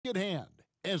at hand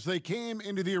as they came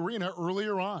into the arena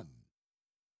earlier on.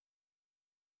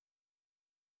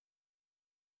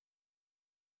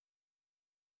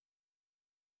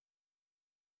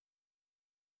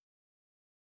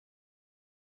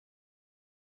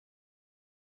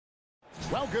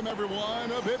 Welcome,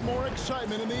 everyone. A bit more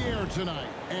excitement in the air tonight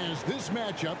as this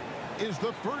matchup is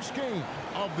the first game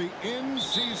of the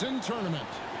in-season tournament.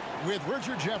 With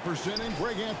Richard Jefferson and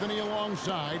Greg Anthony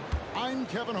alongside, I'm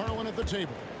Kevin Harlan at the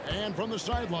table. And from the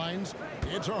sidelines,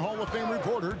 it's our Hall of Fame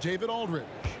reporter, David Aldridge.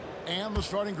 And the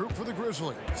starting group for the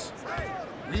Grizzlies.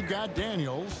 We've got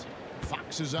Daniels.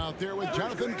 Fox is out there with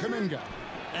Jonathan Kuminga.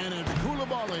 And it's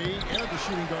Koulibaly in at the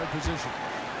shooting guard position.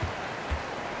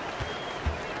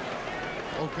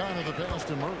 O'Connor the pass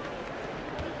to Murray.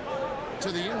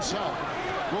 To the inside.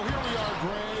 Well, here we are,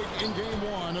 Greg, in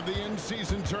game one of the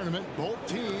in-season tournament. Both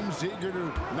teams eager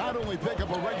to not only pick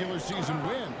up a regular season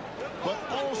win, but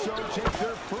also take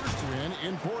their first win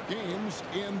in 4 games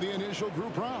in the initial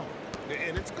group round.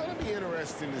 And it's going to be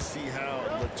interesting to see how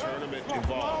the tournament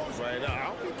evolves, right?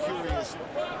 I'll be curious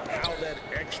how that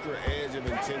extra edge of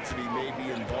intensity may be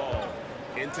involved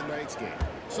in tonight's game.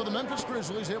 So the Memphis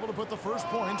Grizzlies able to put the first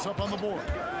points up on the board.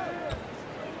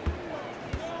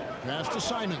 Pass to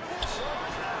Simons.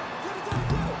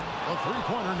 A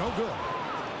three-pointer, no good.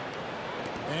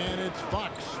 And it's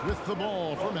Fox with the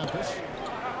ball for Memphis.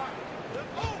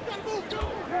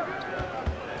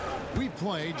 We've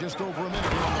played just over a minute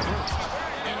here in the first.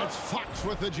 And it's Fox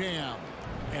with the jam.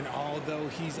 And although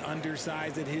he's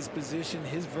undersized at his position,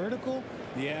 his vertical,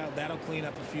 yeah, that'll clean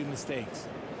up a few mistakes.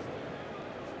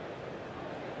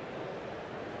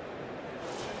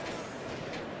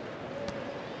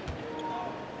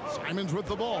 Simons with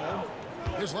the ball.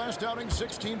 His last outing,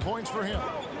 16 points for him.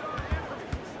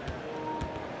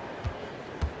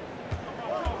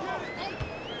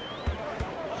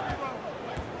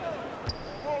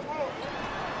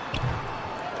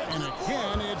 And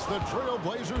again, it's the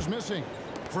Trailblazers missing.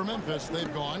 For Memphis,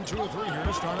 they've gone 2 of 3 here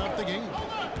to start out the game.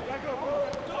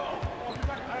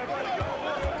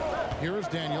 Here is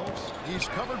Daniels. He's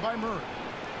covered by Murray.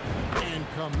 And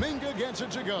Kuminga gets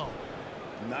it to go.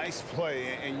 Nice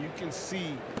play, and you can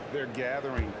see they're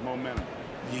gathering momentum.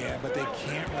 Yeah, but they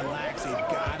can't relax. They've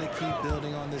got to keep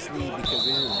building on this lead because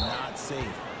it is not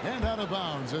safe. And out of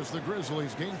bounds as the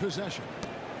Grizzlies gain possession.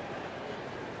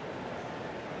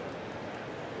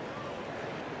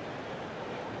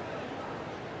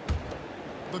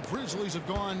 The Grizzlies have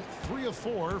gone 3 of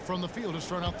 4 from the field to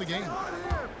start out the game.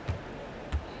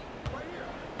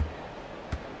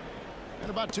 And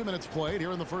about 2 minutes played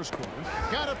here in the first quarter.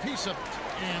 Got a piece of it.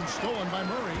 And stolen by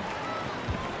Murray.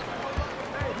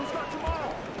 Hey, who's got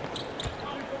tomorrow?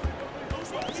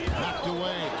 Knocked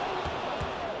away.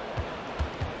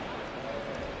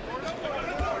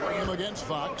 Graham against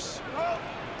Fox.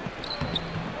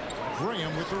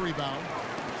 Graham with the rebound.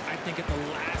 I think at the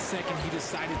last second he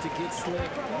decided to get slick.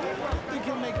 I think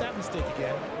he'll make that mistake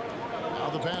again.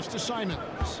 Now the pass to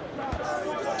Simons.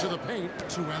 To the paint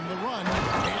to end the run. And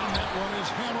that one is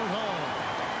hammered home.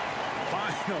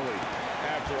 Finally,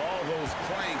 after all those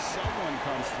plays, someone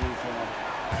comes through for them.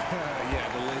 Yeah,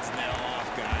 the lid's now off,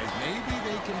 guys. Maybe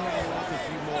they can rattle off a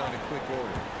few more in a quick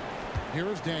order. Here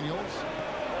is Daniels.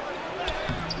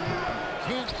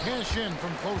 Can't cash in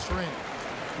from close range.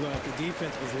 Look, the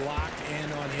defense was locked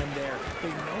in on him there. They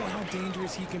know how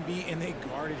dangerous he can be, and they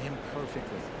guarded him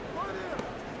perfectly.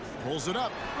 Pulls it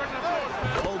up.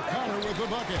 O'Connor with the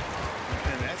bucket.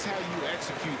 And that's how you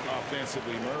execute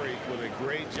offensively, Murray, with a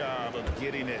great job of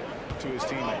getting it to his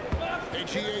teammate.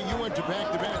 HEA, you went to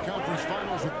back-to-back conference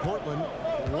finals with Portland.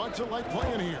 What's it like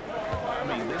playing here? I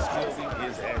mean, this building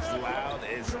is as loud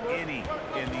as any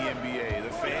in the NBA.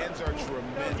 The fans are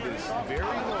tremendous, very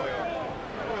loyal.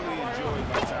 I really enjoyed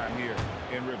my time here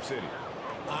in Rip City.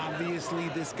 Obviously,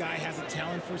 this guy has a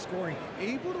talent for scoring,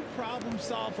 able to problem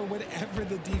solve for whatever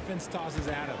the defense tosses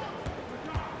at him.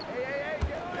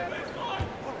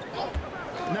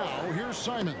 Now, here's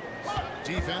Simons.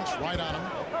 Defense right on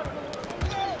him.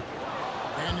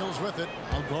 Daniels with it,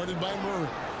 guarded by Murray.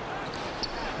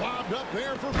 Lobbed up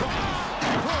there for Fox.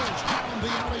 First on the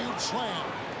alley-oop slam.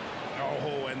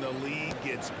 Oh, and the lead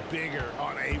gets bigger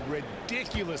on a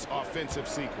ridiculous offensive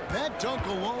sequence. That dunk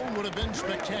alone would have been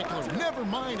spectacular. Never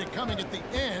mind it coming at the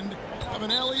end of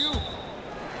an alley-oop.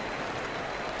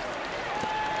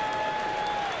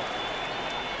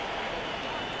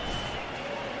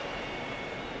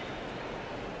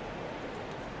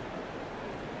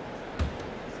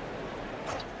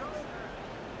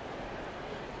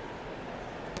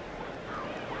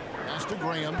 Pass to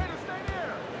Graham.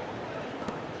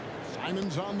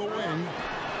 Simons on the wing.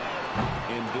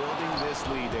 In building this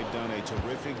lead, they've done a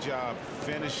terrific job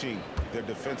finishing their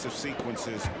defensive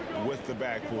sequences with the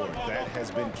backboard. That has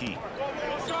been key.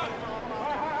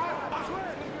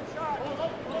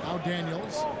 Now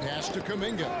Daniels, pass to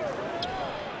Kuminga.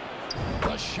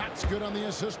 The shot's good on the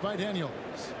assist by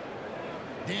Daniels.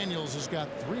 Daniels has got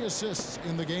 3 assists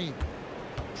in the game.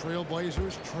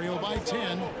 Trailblazers trail by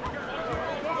 10.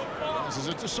 Passes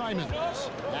it to Simons.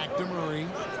 Back to Murray.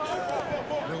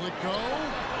 Will it go?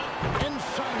 And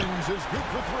Simons is good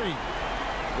for 3.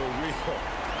 The real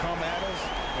come at us,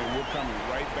 and we're coming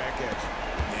right back at you.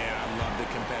 Yeah, I love the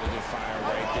competitive fire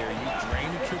right there. You drain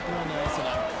the triple on us, and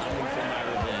I'm coming for my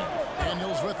revenge.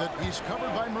 Daniels with it. He's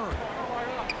covered by Murray.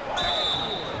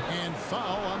 And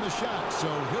foul on the shot, so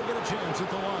he'll get a chance at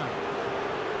the line.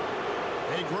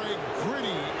 Hey, Greg,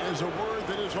 gritty is a word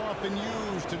that is often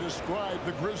used to describe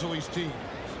the Grizzlies team.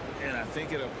 And I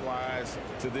think it applies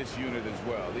to this unit as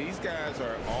well. These guys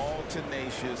are all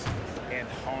tenacious and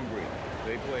hungry.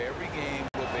 They play every game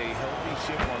with a healthy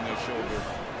chip on their shoulder.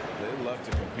 They love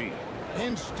to compete.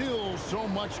 And still so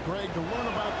much, Greg, to learn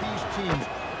about these teams.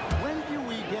 When do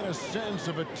we get a sense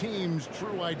of a team's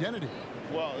true identity?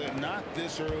 Well, not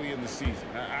this early in the season.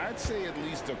 I'd say at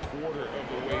least a quarter of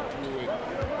the way through it.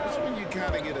 That's when you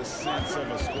kind of get a sense of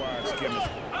a squad's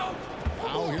chemistry.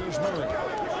 Now here's Murray.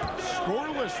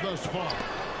 Scoreless thus far.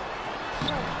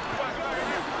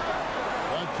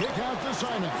 A kick out to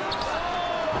Simons.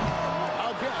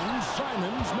 Again,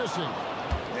 Simons missing.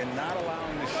 And not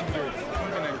allowing the shooter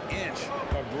even an inch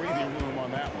of breathing room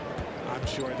on that one. I'm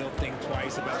sure they'll think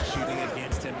twice about shooting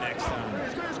against him next time.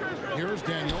 Here's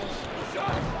Daniels.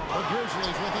 The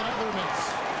Grizzlies with another miss.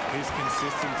 His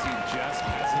consistency just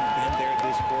hasn't been there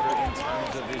this quarter in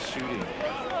terms of his shooting.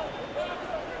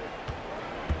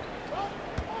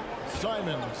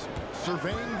 Simons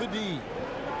surveying the D.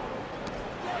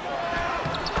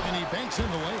 And he banks in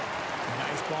the layup.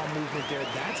 Nice ball movement there.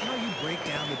 That's how you break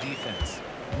down the defense.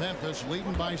 Memphis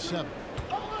leading by 7.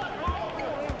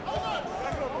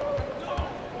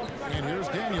 And here's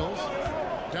Daniels.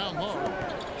 Down low.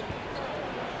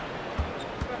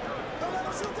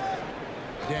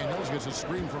 Daniels gets a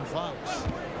screen from Fox.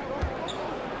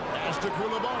 Pass to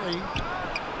Koulibaly.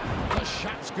 The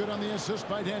shot's good on the assist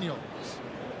by Daniels.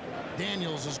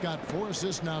 Daniels has got 4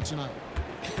 assists now tonight.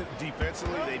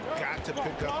 Defensively, they've got to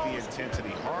pick up the intensity.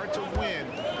 Hard to win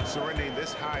surrendering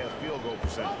this high a field goal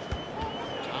percentage.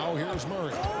 Now here's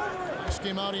Murray. Last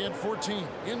game out, he had 14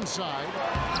 inside.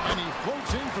 And he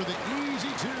floats in for the easy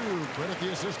 2. Credit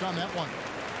the assist on that one.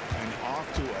 And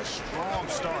off to a strong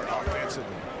start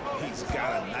offensively. He's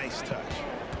got a nice touch.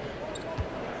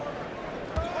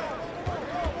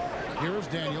 Here's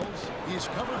Daniels. He's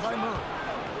covered by Murray.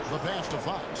 The pass to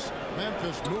Fox.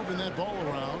 Memphis moving that ball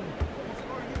around.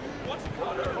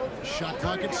 Shot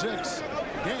clock at 6.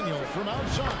 Daniel from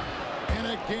outside. And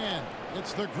again,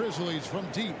 it's the Grizzlies from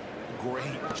deep.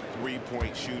 Great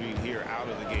three-point shooting here out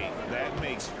of the gate. That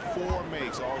makes 4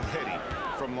 makes already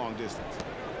from long distance.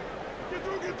 Get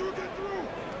through, get through, get through.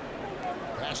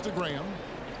 Pass to Graham.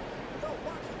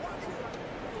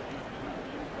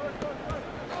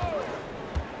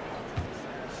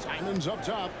 Simons up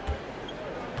top.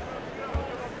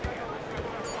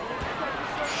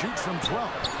 Shoots from 12.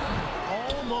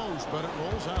 Almost, but it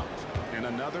rolls out. And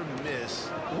another miss.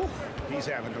 Oof, he's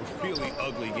having a really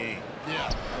ugly game. Yeah,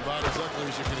 about as ugly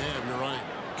as you can have, you're right.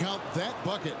 Count that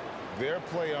bucket. Their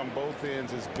play on both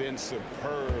ends has been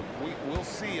superb. We'll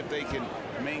see if they can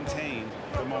maintain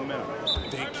the momentum.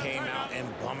 They came out and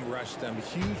bum rushed them.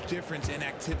 Huge difference in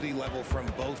activity level from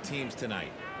both teams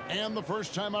tonight. And the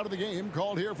first time out of the game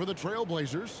called here for the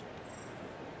Trailblazers.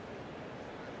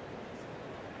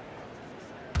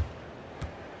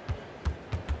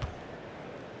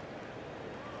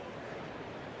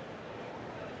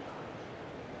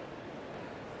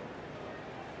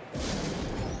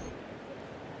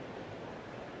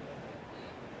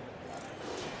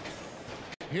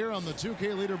 Here on the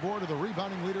 2K leaderboard are the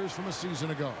rebounding leaders from a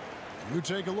season ago. You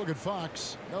take a look at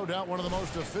Fox, no doubt one of the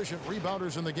most efficient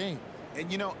rebounders in the game. And,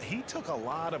 you know, he took a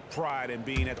lot of pride in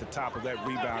being at the top of that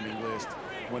rebounding list.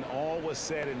 When all was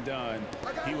said and done,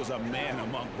 he was a man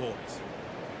among boys.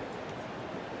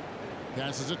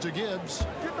 Passes it to Gibbs.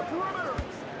 Get the perimeter.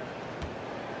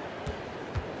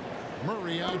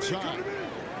 Murray outside.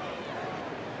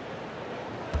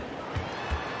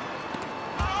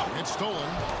 It's stolen.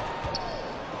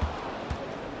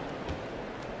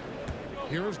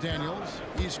 Here's Daniels.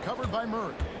 He's covered by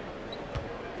Murray.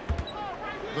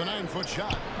 The 9-foot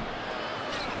shot.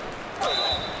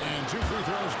 And 2 free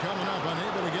throws coming up.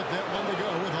 Unable to get that one to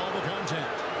go with all the contact.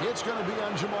 It's going to be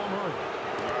on Jamal Murray.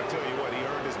 I'll tell you what, he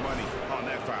earned his money on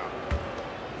that foul.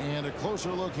 And a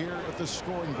closer look here at the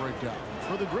scoring breakdown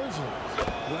for the Grizzlies.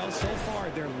 Well, so far,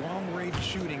 their long-range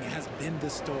shooting has been the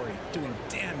story, doing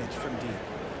damage from deep.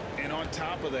 And on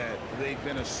top of that, they've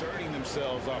been asserting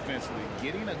themselves offensively,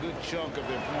 getting a good chunk of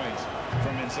their points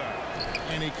from inside.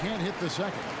 And he can't hit the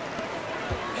second.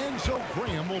 And so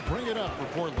Graham will bring it up for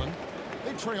Portland.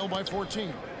 They trail by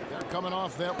 14. They're coming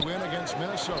off that win against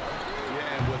Minnesota.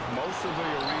 Yeah, and with most of the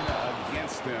arena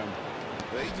against them,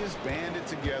 they just banded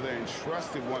together and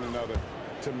trusted one another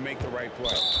to make the right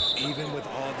play. Even with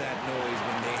all that noise,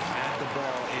 when they had the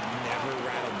ball, it never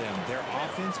rattled them. Their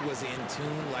offense was in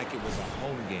tune like it was a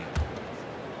home game.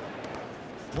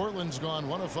 Portland's gone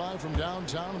 1 of 5 from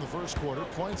downtown in the first quarter.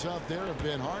 Points out there have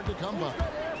been hard to come by.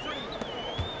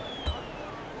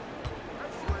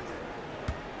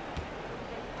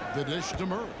 The dish to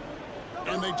Murray.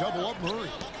 And they double up Murray.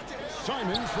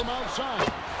 Simons from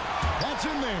outside. That's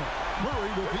in there. Murray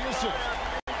with the assist.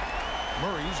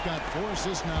 Murray's got 4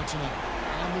 assists now tonight.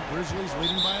 And the Grizzlies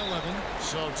leading by 11.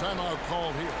 So timeout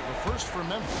called here. The first for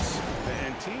Memphis.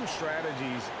 And team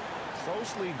strategies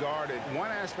closely guarded.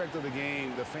 One aspect of the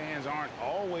game the fans aren't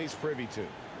always privy to.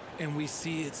 And we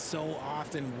see it so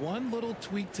often. One little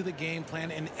tweak to the game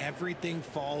plan and everything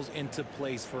falls into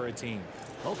place for a team.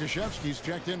 Okashevsky's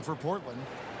checked in for Portland.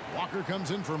 Walker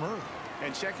comes in for Murray.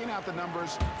 And checking out the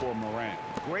numbers for Morant.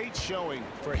 Great showing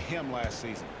for him last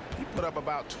season. He put up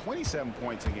about 27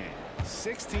 points a game,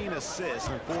 16 assists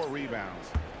and 4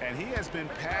 rebounds. And he has been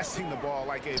passing the ball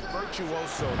like a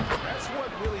virtuoso. That's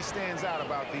what really stands out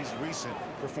about these recent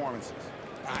performances.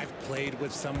 I've played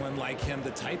with someone like him,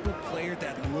 the type of player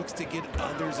that looks to get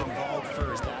others involved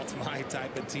first. That's my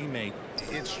type of teammate.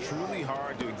 It's truly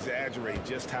hard to exaggerate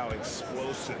just how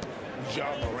explosive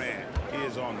Ja Morant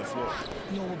is on the floor.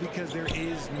 No, because there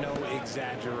is no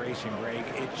exaggeration, Greg.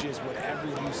 It's just whatever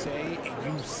you say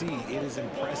and you see. It is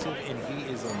impressive, and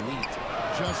he is elite.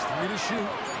 Just 3 to shoot.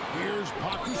 Here's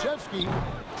Pokusevski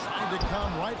trying to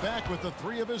come right back with the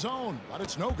 3 of his own, but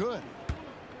it's no good.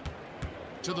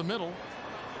 To the middle.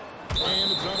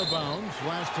 And it's out of bounds.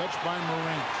 Last touch by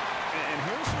Morant. And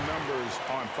here's some numbers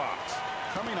on Fox.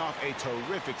 Coming off a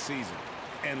terrific season.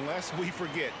 And lest we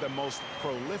forget, the most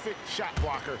prolific shot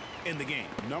blocker in the game.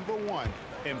 #1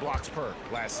 in blocks per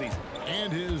last season.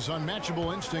 And his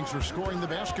unmatchable instincts for scoring the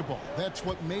basketball. That's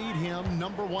what made him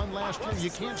 #1 last year. You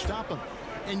can't stop him.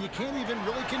 And you can't even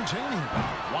really contain him.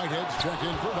 Whitehead's check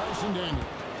in for Dyson Daniels.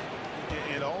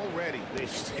 And already they've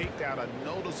staked out a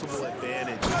noticeable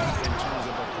advantage in terms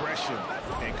of aggression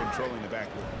and controlling the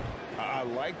backcourt. I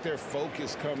like their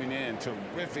focus coming in.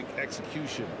 Terrific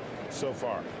execution so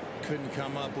far. Couldn't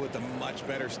come up with a much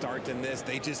better start than this.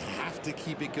 They just have to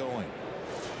keep it going.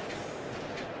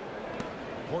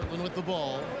 Portland with the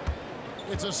ball.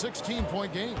 It's a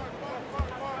 16-point game.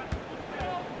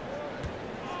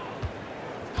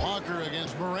 Walker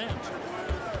against Morant.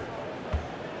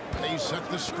 They set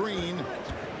the screen.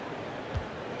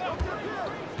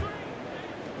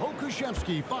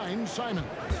 Pokusevski finds Simons.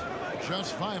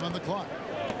 Just 5 on the clock.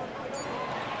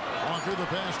 Walker the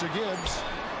pass to Gibbs.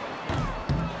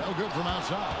 No good from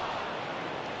outside.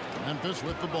 Memphis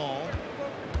with the ball.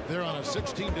 They're on a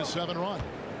 16-7 run.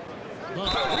 The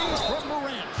threes from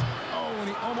Morant. Oh, and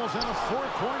he almost had a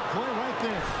 4-point play right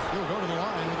there. He'll go to the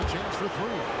line with a chance for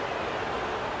 3.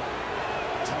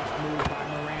 Tough move by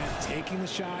Morant, taking the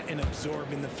shot and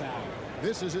absorbing the foul.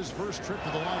 This is his first trip to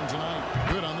the line tonight.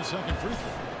 Good on the second free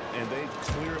throw. And they've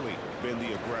clearly been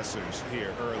the aggressors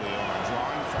here early on,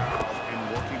 drawing fouls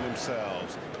and working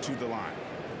themselves to the line.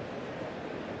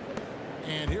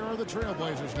 And here are the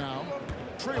Trailblazers now,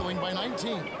 trailing by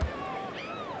 19.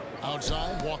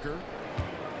 Outside, Walker.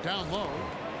 Down low.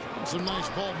 Some nice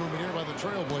ball movement here by the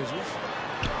Trailblazers.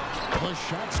 The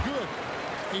shot's good.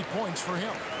 8 points for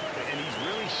him. And he's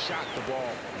really shot the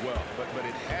ball well, but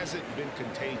it hasn't been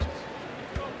contagious.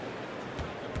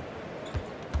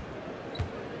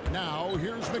 Now,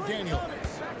 here's McDaniel.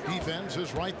 Defense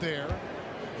is right there.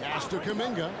 Pass to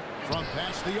Kuminga. From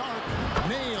past the arc.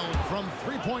 Nailed from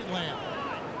three-point land.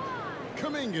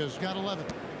 Kuminga's got 11.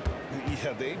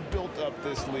 Yeah, they built up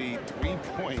this lead 3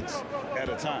 points at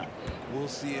a time. We'll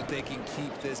see if they can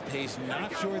keep this pace.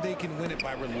 Not sure they can win it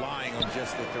by relying on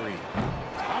just the 3.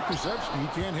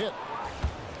 Pokusevski can't hit.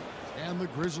 And the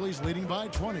Grizzlies leading by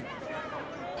 20.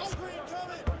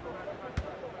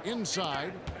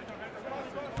 Inside.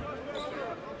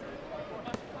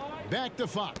 Back to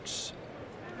Fox.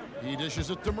 He dishes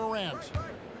it to Morant.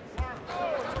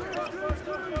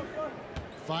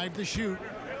 5 to shoot.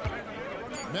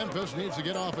 Memphis needs to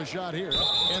get off a shot here.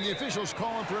 And the officials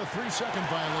calling for a 3-second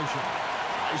violation.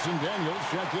 Dyson Daniels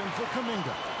checked in for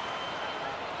Kuminga.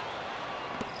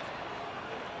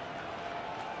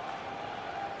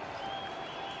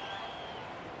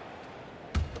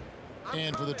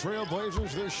 And for the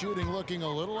Trailblazers, they're shooting looking a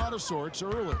little out of sorts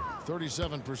early,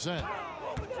 37%.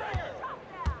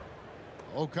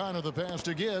 O'Connor the pass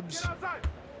to Gibbs.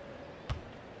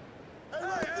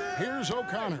 Here's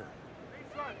O'Connor.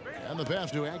 And the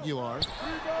pass to Aguilar.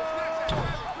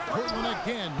 Portland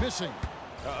again missing.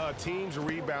 A team's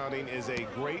rebounding is a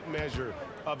great measure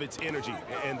of its energy,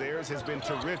 and theirs has been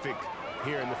terrific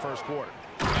here in the first quarter.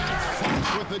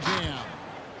 Fox with the jam.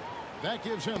 That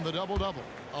gives him the double-double.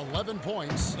 11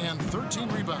 points and 13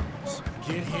 rebounds.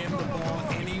 Get him the ball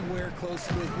anywhere close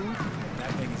to the hoop,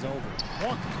 that thing is over.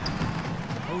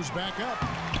 Walker goes back up.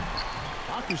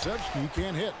 Pakusevski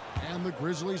can't hit. And the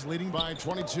Grizzlies leading by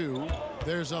 22.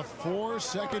 There's a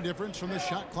 4-second difference from the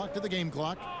shot clock to the game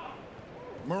clock.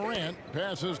 Morant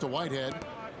passes to Whitehead.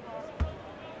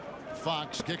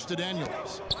 Fox kicks to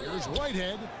Daniels. Here's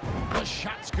Whitehead. The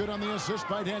shot's good on the assist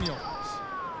by Daniels.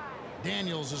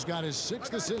 Daniels has got his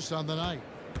 6th assist on the night.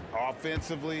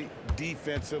 Offensively,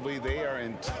 defensively, they are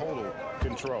in total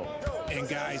control. And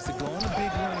guys, to go on a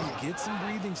big run and get some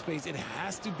breathing space, it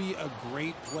has to be a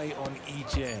great play on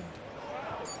each end.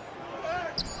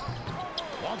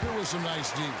 Walker with some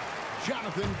nice D.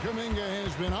 Jonathan Kuminga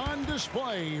has been on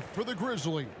display for the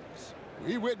Grizzlies.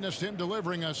 We witnessed him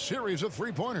delivering a series of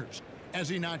three-pointers as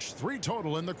he notched 3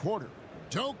 total in the quarter.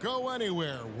 Don't go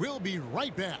anywhere. We'll be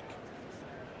right back.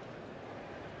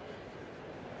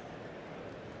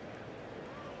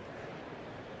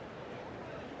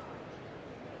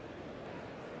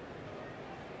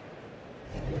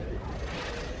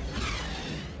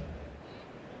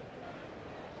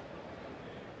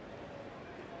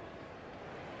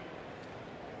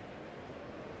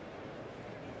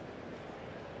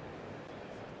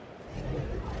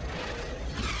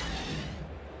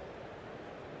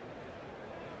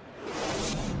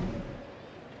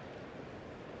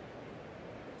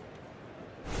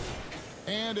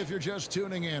 And if you're just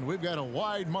tuning in, we've got a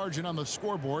wide margin on the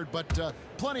scoreboard, but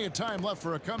plenty of time left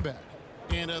for a comeback.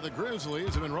 And the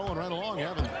Grizzlies have been rolling right along,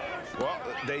 haven't they? Well,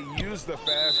 they used the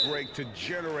fast break to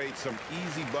generate some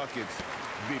easy buckets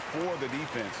before the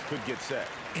defense could get set.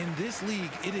 In this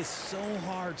league, it is so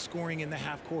hard scoring in the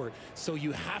half court, so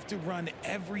you have to run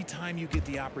every time you get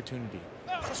the opportunity.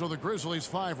 So the Grizzlies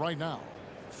 5 right now.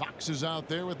 Fox is out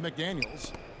there with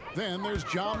McDaniels. Then there's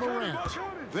John Morant.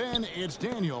 Then it's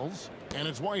Daniels. And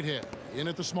it's Whitehead in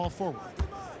at the small forward.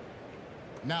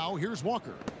 Now here's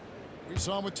Walker. We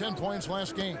saw him with 10 points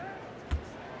last game.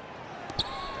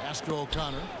 Pass to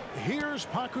O'Connor. Here's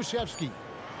Pakusevski.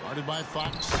 Guarded by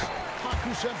Fox.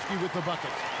 Pakusevski with the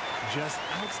bucket. Just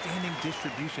outstanding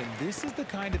distribution. This is the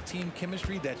kind of team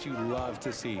chemistry that you love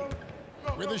to see.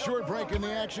 With a short break in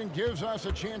the action, gives us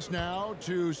a chance now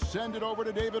to send it over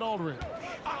to David Aldridge.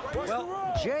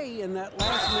 Well, Jay in that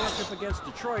last matchup against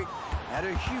Detroit had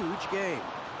a huge game.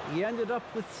 He ended up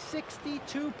with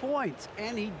 62 points,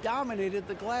 and he dominated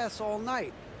the glass all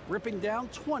night, ripping down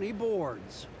 20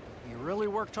 boards. He really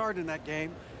worked hard in that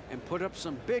game and put up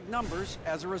some big numbers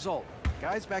as a result.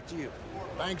 Guys, back to you.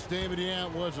 Thanks, David. Yeah,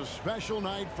 it was a special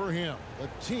night for him. The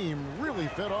team really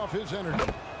fed off his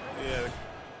energy. Yeah.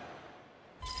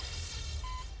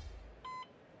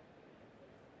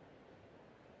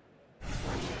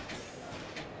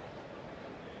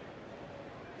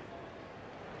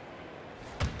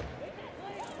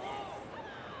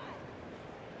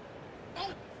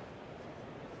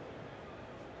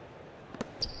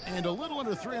 And a little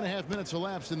under 3.5 minutes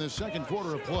elapsed in this second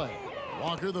quarter of play.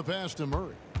 Walker the pass to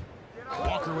Murray.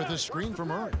 Walker with a screen for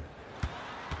Murray.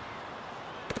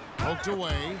 Poked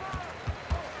away.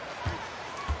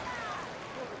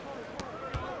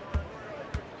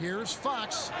 Here's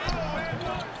Fox.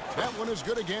 That one is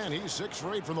good again. He's 6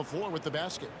 for 8 from the floor with the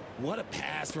basket. What a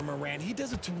pass from Morant. He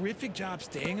does a terrific job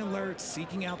staying alert,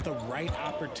 seeking out the right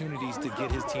opportunities to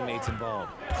get his teammates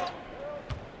involved.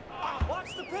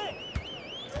 Watch the pick.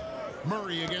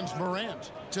 Murray against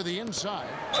Morant to the inside.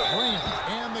 Grant,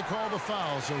 and they call the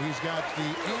foul, so he's got the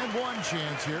and-one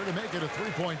chance here to make it a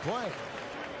 3-point play.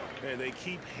 And they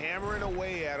keep hammering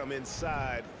away at him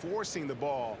inside, forcing the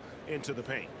ball into the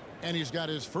paint. And he's got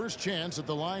his first chance at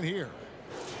the line here.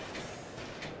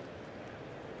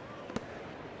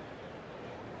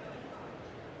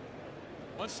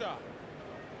 One shot.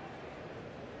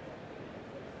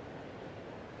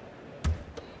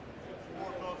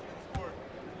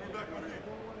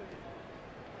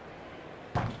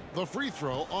 The free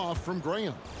throw off from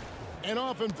Graham. And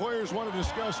often players want to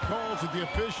discuss calls with the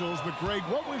officials, but Greg,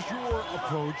 what was your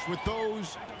approach with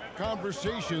those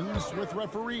conversations with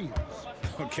referees?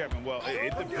 Kevin, well,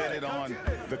 it depended on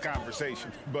the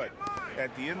conversation. But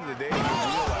at the end of the day, you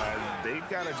realize they've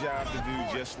got a job to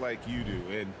do just like you do.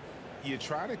 And you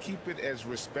try to keep it as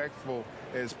respectful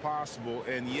as possible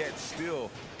and yet still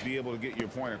be able to get your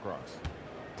point across.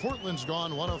 Portland's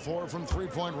gone 1 of 4 from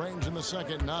three-point range in the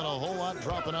second. Not a whole lot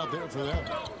dropping out there for them.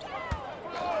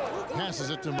 Passes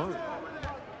it to Murray.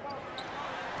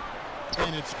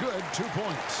 And it's good, 2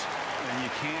 points. And you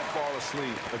can't fall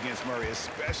asleep against Murray,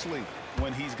 especially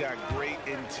when he's got great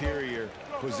interior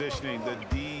positioning. The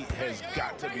D has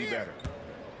got to be better.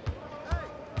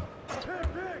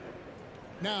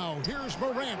 Now here's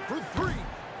Morant for 3.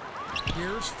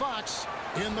 Here's Fox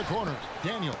in the corner.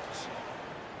 Daniels.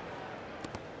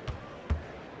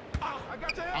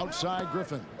 Outside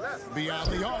Griffin.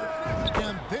 Beyond the arc.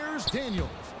 And there's Daniels.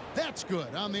 That's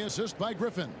good on the assist by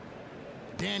Griffin.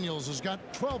 Daniels has got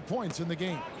 12 points in the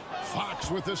game. Fox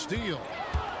with the steal.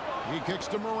 He kicks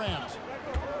to Morant.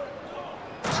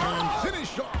 And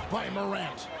finished off by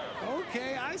Morant.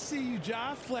 Okay, I see you,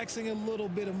 Ja, flexing a little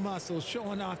bit of muscle,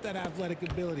 showing off that athletic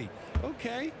ability.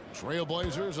 Okay.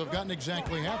 Trailblazers have gotten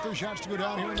exactly half their shots to go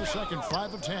down here in the second.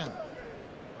 5 of 10.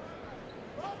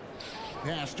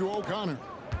 Pass to O'Connor.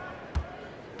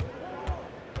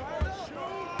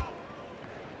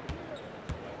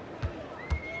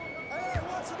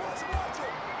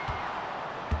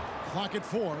 Clock at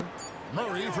 4.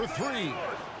 Murray for 3.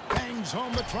 Bangs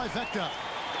home the trifecta.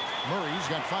 Murray's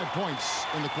got 5 points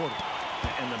in the quarter.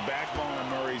 And the backbone of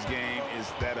Murray's game is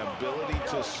that ability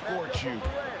to scorch you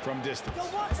from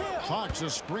distance. Fox a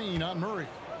screen on Murray.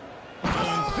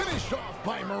 And finished off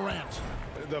by Morant.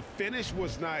 The finish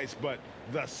was nice, but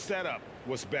the setup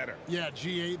was better. Yeah,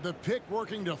 GA, the pick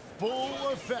working to full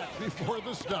effect before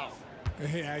the stuff.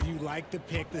 Yeah, you like the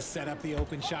pick to set up the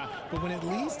open shot. But when it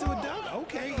leads to a dunk,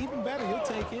 okay, even better, you'll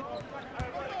take it.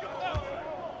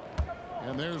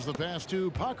 And there's the pass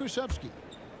to Pokusevski.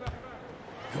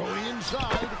 Going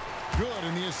inside. Good,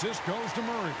 and the assist goes to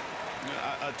Murray.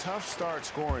 A tough start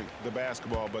scoring the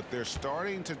basketball, but they're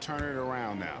starting to turn it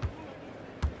around now.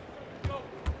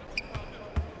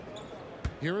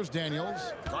 Here is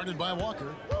Daniels, guarded by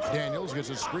Walker. Daniels gets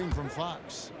a screen from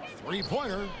Fox.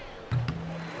 Three-pointer.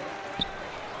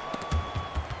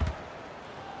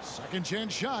 Second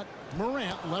chance shot.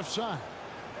 Morant left side.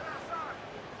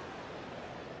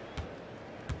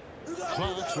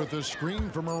 Fox with the screen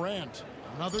for Morant.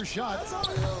 Another shot.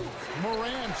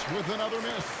 Morant with another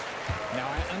miss. Now,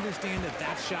 I understand that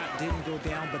that shot didn't go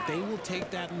down, but they will take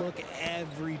that look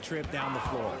every trip down the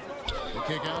floor. The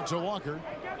kick out to Walker.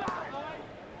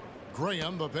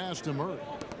 Graham, the pass to Murray.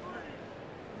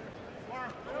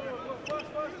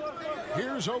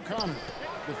 Here's O'Connor,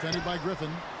 defended by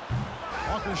Griffin.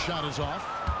 Walker's shot is off.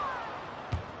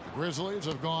 The Grizzlies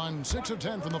have gone 6 of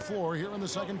 10 from the floor here in the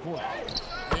second quarter.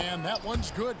 And that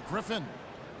one's good. Griffin.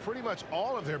 Pretty much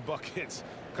all of their buckets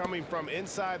coming from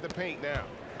inside the paint now.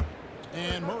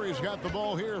 And Murray's got the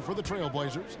ball here for the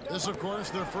Trailblazers. This, of course,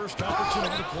 their first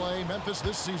opportunity to play Memphis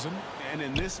this season. And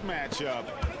in this matchup,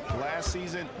 last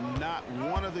season, not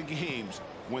one of the games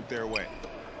went their way.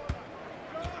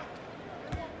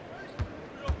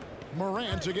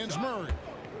 Morant against Murray.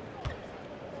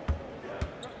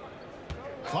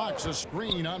 Fox a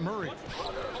screen on Murray.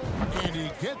 And he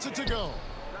gets it to go.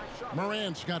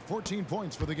 Morant's got 14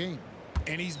 points for the game.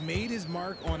 And he's made his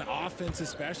mark on offense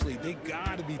especially. They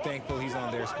got to be thankful he's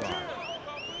on their squad.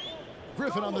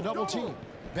 Griffin on the double team.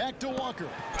 Back to Walker.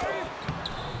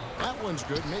 That one's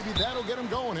good. Maybe that'll get him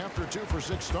going after a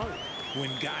 2-for-6 start.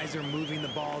 When guys are moving the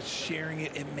ball, sharing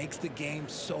it, it makes the game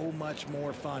so much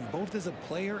more fun, both as a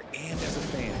player and as a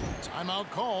fan. Timeout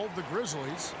called, the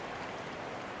Grizzlies.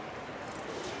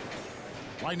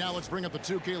 Right now, let's bring up the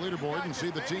 2K leaderboard and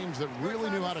see the teams that really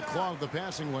knew how to clog the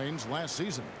passing lanes last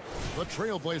season. The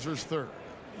Trailblazers third.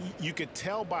 You could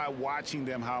tell by watching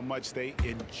them how much they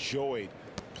enjoyed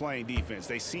playing defense.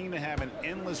 They seem to have an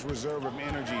endless reserve of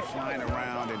energy flying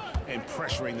around and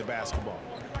pressuring the basketball.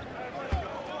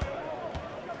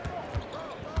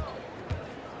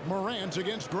 Morant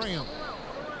against Graham.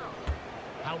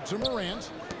 Out to Morant.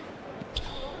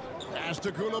 Pass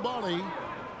to Coulibaly.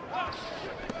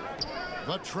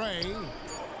 The tray.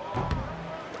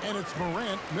 And it's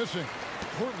Morant missing.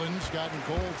 Portland's gotten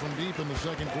cold from deep in the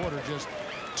second quarter. Just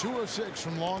 2 of 6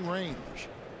 from long range.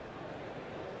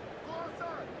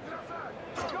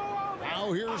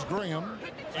 Now here's Graham.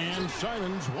 And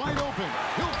Simon's wide open.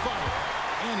 He'll fire.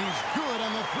 And he's good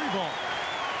on the 3-ball.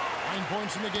 9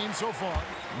 points in the game so far.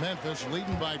 Memphis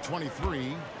leading by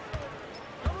 23.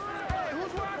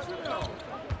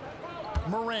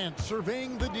 Morant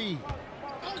surveying the D.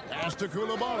 Pass to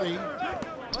Coulibaly.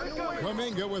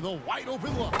 Kuminga with a wide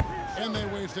open look. And they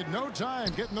wasted no time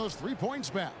getting those 3 points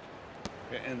back.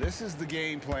 And this is the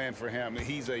game plan for him.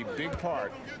 He's a big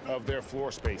part of their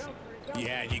floor spacing.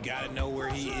 Yeah, and you got to know where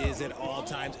he is at all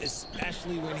times,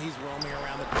 especially when he's roaming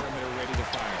around the perimeter ready to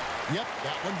fire. Yep,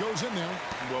 that one goes in there.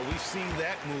 Well, we've seen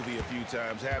that movie a few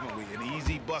times, haven't we? An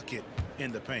easy bucket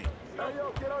in the paint. Hey,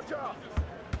 yo, get on top.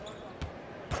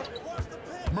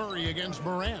 Murray against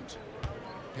Morant.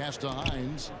 Pass to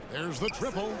Hines. There's the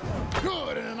triple.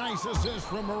 Good, and a nice assist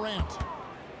from Morant.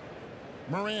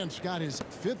 Morant's got his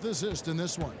 5th assist in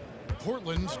this one.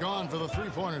 Portland's gone for the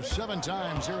three-pointers 7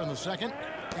 times here in the second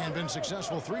and been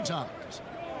successful 3 times.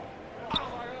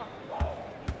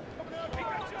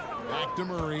 Back to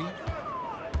Murray.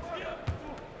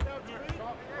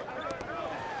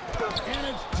 And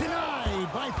it's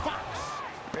denied by Fox.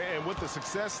 And with the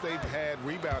success they've had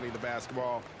rebounding the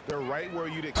basketball, they're right where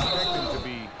you'd expect them to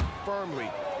be, firmly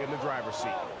in the driver's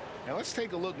seat. Now let's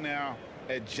take a look now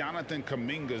at Jonathan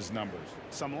Kuminga's numbers.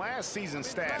 Some last season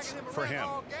stats for him.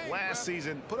 Last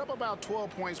season, put up about 12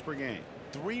 points per game,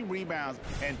 3 rebounds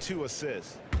and 2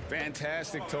 assists.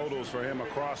 Fantastic totals for him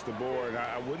across the board.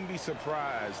 I wouldn't be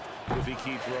surprised if he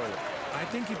keeps rolling. I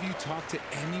think if you talk to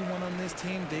anyone on this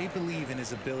team, they believe in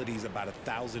his abilities about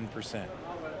 1,000%.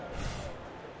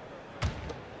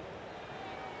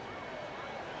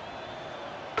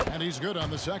 And he's good on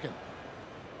the second.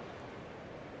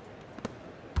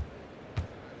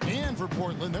 And for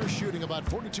Portland, they're shooting about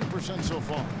 42% so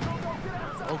far.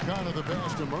 O'Connor the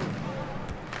pass to Murray.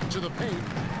 To the paint. Down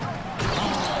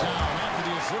after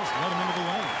the assist. Let him into the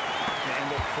lane.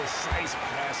 And the precise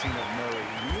passing of Murray,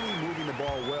 really moving the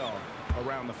ball well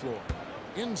around the floor.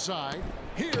 Inside,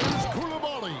 here's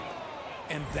Koulibaly.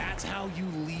 And that's how you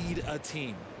lead a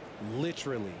team,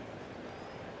 literally.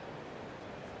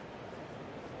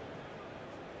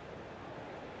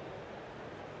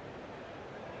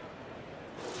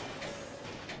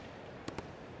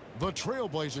 The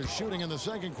Trailblazers shooting in the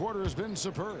second quarter has been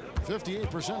superb.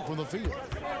 58% from the field.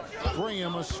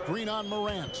 Graham a screen on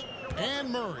Morant.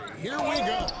 And Murray. Here we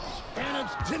go. And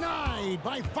it's denied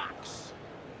by Fox.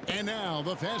 And now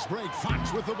the fast break.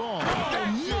 Fox with the ball.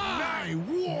 That should not be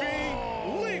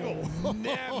legal.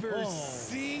 Never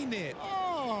seen it.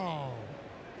 Oh.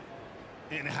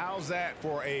 And how's that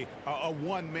for a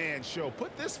one-man show?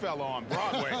 Put this fella on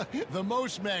Broadway. The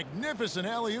most magnificent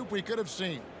alley-oop we could have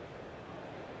seen.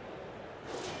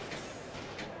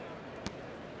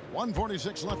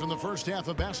 1:46 left in the first half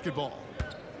of basketball.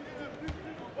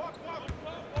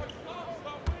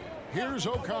 Here's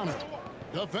O'Connor,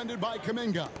 defended by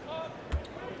Kuminga.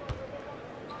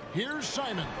 Here's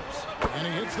Simons, and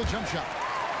he hits the jump shot.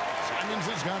 Simons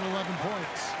has got 11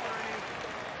 points.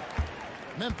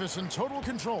 Memphis in total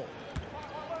control.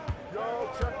 Yo,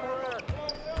 check Morant.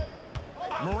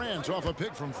 Morant's off a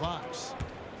pick from Fox.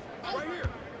 Right here.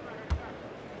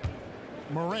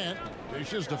 Morant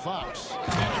dishes to Fox.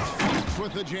 And it's Fox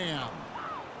with the jam.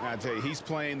 I tell you, he's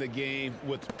playing the game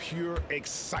with pure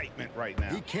excitement right now.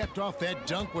 He capped off that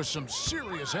dunk with some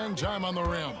serious hang time on the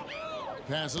rim.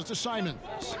 Passes to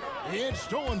Simons. It's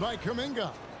stolen by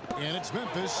Kuminga. And it's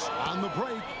Memphis on the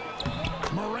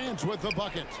break. Morant's with the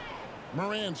bucket.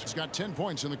 Morant's got 10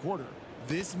 points in the quarter.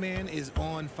 This man is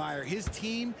on fire. His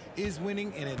team is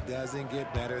winning, and it doesn't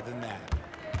get better than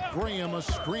that. Graham a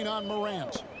screen on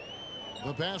Morant.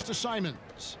 The pass to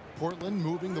Simons. Portland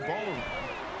moving the ball around.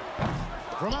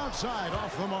 From outside,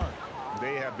 off the mark.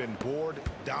 They have been board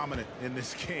dominant in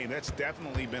this game. That's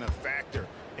definitely been a factor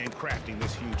in crafting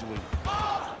this huge lead.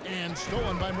 And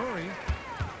stolen by Murray.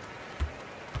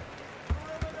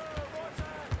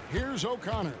 Here's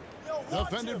O'Connor,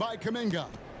 defended by Kuminga.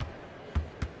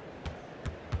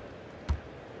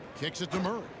 Kicks it to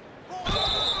Murray.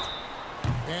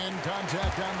 And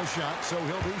contact on the shot, so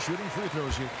he'll be shooting free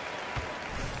throws here.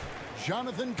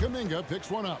 Jonathan Kuminga picks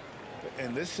one up.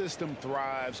 And this system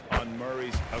thrives on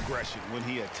Murray's aggression. When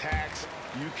he attacks,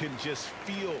 you can just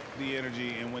feel the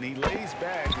energy. And when he lays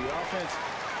back, the offense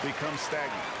becomes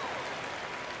stagnant.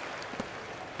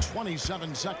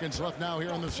 27 seconds left now here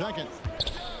in the second.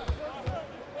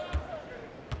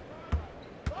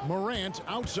 Morant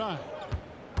outside.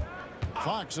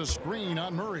 Fox a screen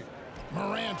on Murray.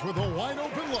 Morant with a wide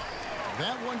open look.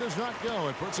 That one does not go.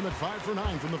 It puts him at 5 for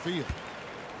 9 from the field.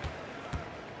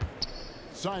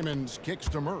 Simons kicks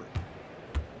to Murray.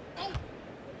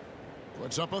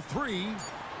 Puts up a 3.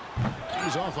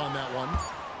 He's off on that one.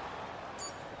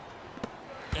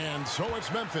 And so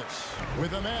it's Memphis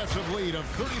with a massive lead of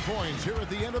 30 points here at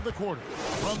the end of the quarter.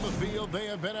 From the field, they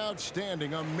have been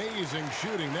outstanding. Amazing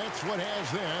shooting. That's what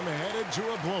has them headed to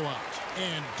a blowout.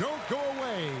 And don't go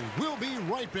away. We'll be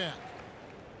right back.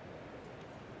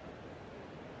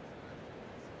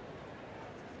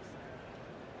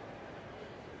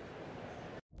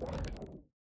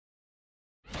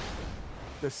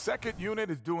 The second unit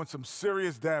is doing some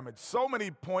serious damage. So many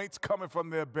points coming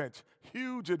from their bench.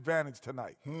 Huge advantage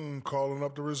tonight. Calling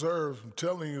up the reserves. I'm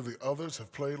telling you, the others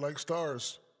have played like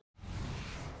stars.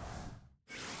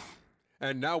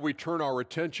 And now we turn our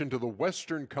attention to the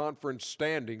Western Conference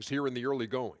standings here in the early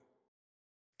going.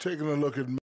 Taking a look at...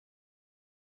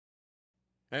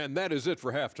 And that is it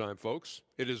for halftime, folks.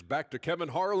 It is back to Kevin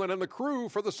Harlan and the crew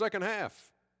for the second half.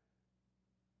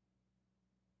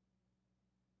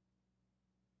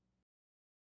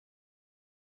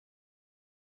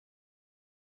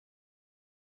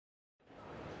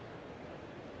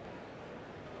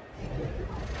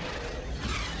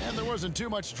 And there wasn't too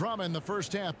much drama in the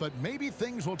first half, but maybe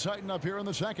things will tighten up here in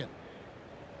the second.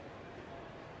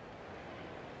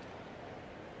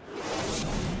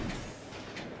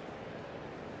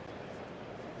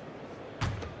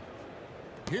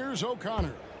 Here's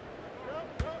O'Connor.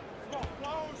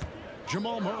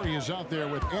 Jamal Murray is out there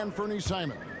with Anthony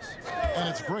Simons. And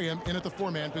it's Graham in at the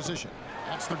four-man position.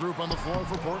 That's the group on the floor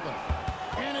for Portland.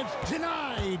 And it's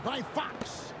denied by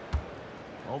Fox.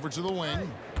 Over to the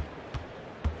wing.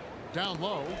 Down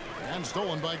low and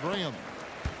stolen by Graham.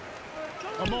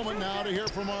 A moment now to hear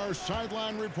from our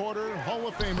sideline reporter, Hall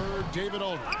of Famer David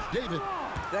Aldridge. David.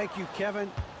 Thank you, Kevin.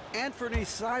 Anthony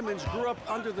Simons grew up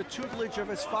under the tutelage of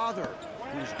his father,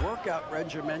 whose workout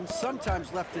regimen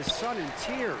sometimes left his son in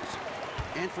tears.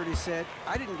 Anthony said,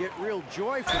 "I didn't get real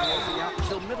joy from working out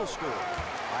until middle school.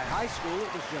 By high school,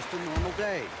 it was just a normal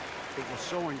day. It was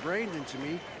so ingrained into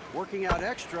me, working out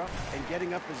extra and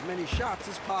getting up as many shots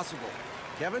as possible."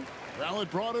 Kevin? Well,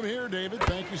 it brought him here, David.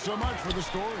 Thank you so much for the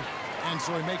story. And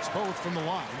so he makes both from the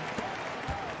line.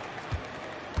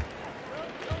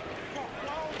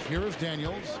 Here is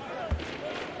Daniels.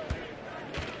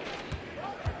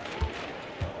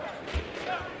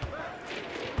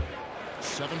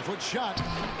 Seven-foot shot.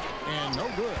 And no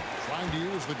good. Trying to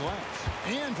use the glass.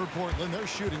 And for Portland, they're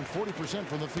shooting 40%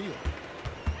 from the field.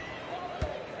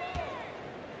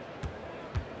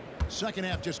 Second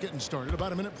half just getting started.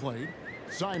 About a minute played.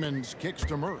 Simons kicks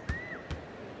to Murray.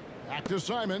 Back to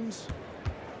Simons.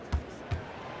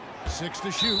 6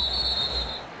 to shoot.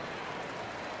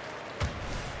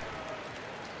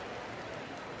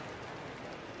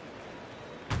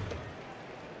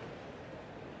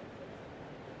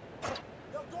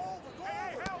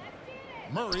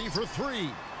 Murray for three.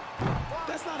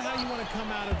 That's not how you want to come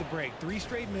out of the break. 3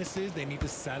 straight misses. They need to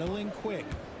settle in quick.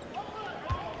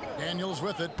 Daniels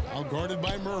with it. Outguarded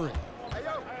by Murray.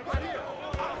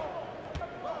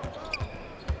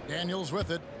 Daniels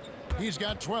with it. He's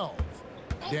got 12.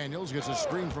 Daniels gets a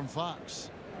screen from Fox.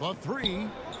 The three.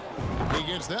 He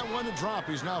gets that one to drop.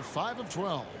 He's now 5 of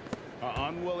 12.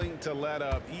 Unwilling to let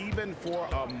up even for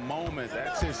a moment.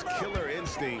 That's his killer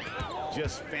instinct,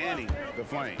 just fanning the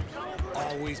flames.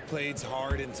 Always plays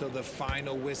hard until the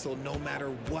final whistle, no matter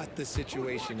what the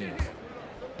situation is.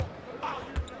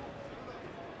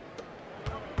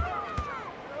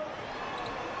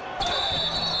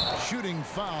 Shooting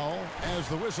foul as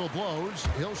the whistle blows.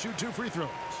 He'll shoot 2 free throws.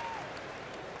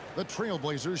 The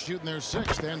Trailblazers shooting their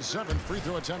 6th and 7th free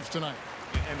throw attempts tonight.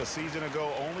 And a season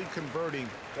ago, only converting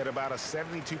at about a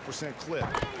 72% clip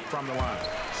from the line.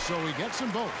 So he gets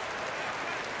them both.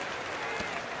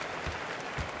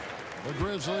 The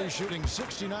Grizzlies shooting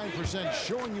 69%,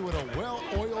 showing you what a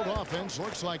well-oiled offense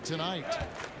looks like tonight.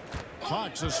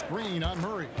 Fox a screen on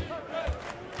Murray.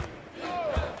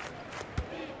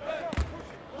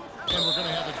 And we're going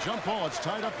to have a jump ball. It's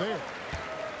tied up there.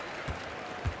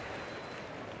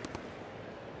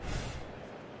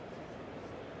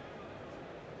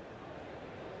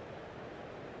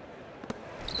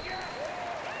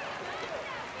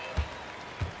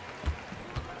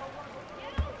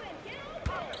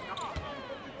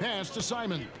 Pass to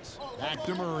Simons. Back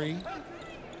to Murray.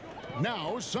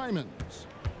 Now Simons.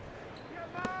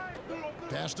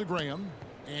 Pass to Graham.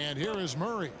 And here is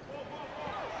Murray.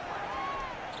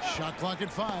 Shot clock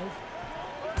at 5.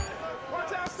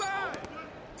 Watch outside.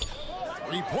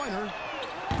 Three-pointer.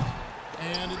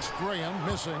 And it's Graham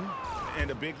missing.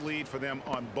 And a big lead for them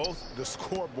on both the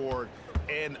scoreboard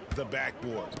and the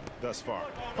backboard thus far.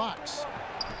 Fox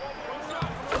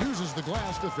uses the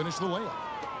glass to finish the layup.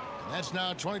 And that's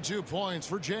now 22 points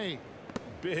for Jay.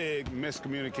 Big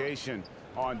miscommunication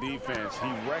on defense.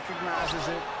 He recognizes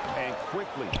it and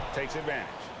quickly takes advantage.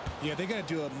 Yeah, they got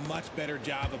to do a much better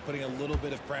job of putting a little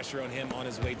bit of pressure on him on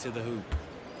his way to the hoop.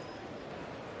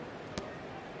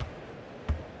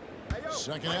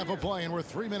 Second half of play, and we're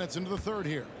 3 minutes into the third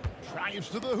here. Drives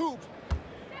to the hoop.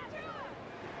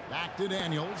 Back to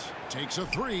Daniels. Takes a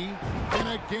three. And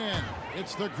again,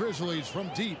 it's the Grizzlies from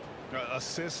deep.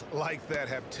 Assists like that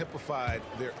have typified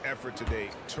their effort today.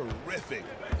 Terrific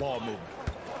ball movement.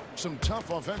 Some tough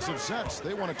offensive sets.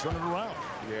 They want to turn it around.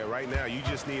 Yeah, right now you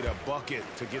just need a bucket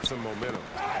to get some momentum.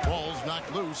 Ball's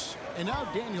knocked loose, and now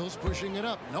Daniels pushing it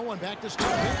up. No one back to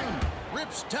stop him.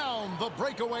 Rips down the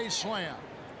breakaway slam.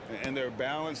 And their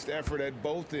balanced effort at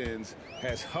both ends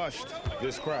has hushed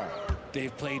this crowd.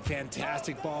 They've played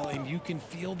fantastic ball, and you can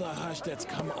feel the hush that's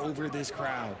come over this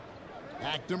crowd.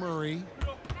 Back to Murray.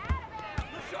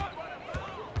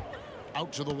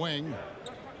 Out to the wing.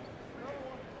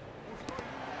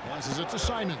 Passes it to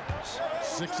Simons.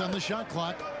 6 on the shot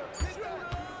clock.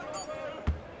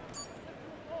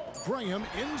 Graham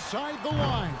inside the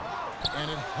line. And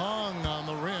it hung on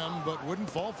the rim, but wouldn't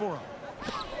fall for him.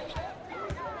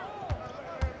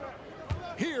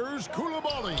 Here's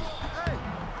Koulibaly.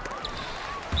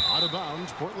 Out of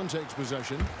bounds, Portland takes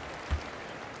possession.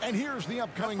 And here's the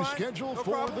upcoming schedule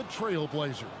for the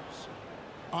Trailblazers.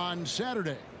 On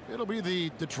Saturday, it'll be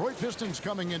the Detroit Pistons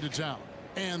coming into town.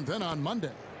 And then on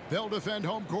Monday, they'll defend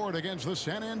home court against the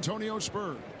San Antonio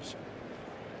Spurs.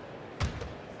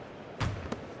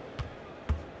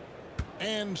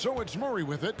 And so it's Murray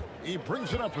with it. He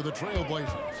brings it up for the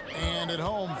Trailblazers. And at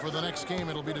home for the next game,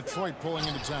 it'll be Detroit pulling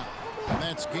into town. And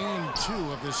that's game 2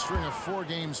 of this string of 4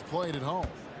 games played at home.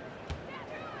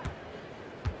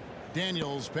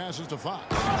 Daniels passes to Fox.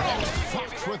 And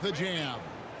Fox with the jam.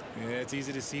 Yeah, it's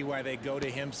easy to see why they go to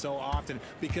him so often,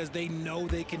 because they know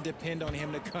they can depend on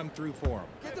him to come through for them.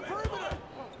 Get the perimeter.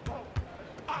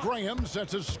 Graham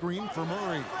sets a screen for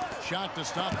Murray. Shot to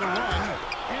stop the run.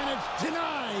 And it's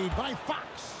denied by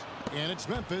Fox. And it's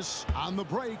Memphis on the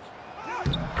break.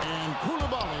 And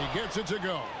Koulibaly gets it to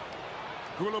go.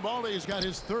 Koulibaly's got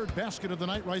his 3rd basket of the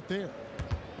night right there.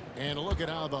 And a look at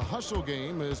how the hustle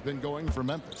game has been going for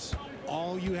Memphis.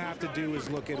 All you have to do is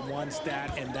look at one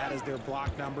stat, and that is their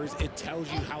block numbers. It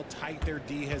tells you how tight their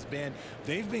D has been.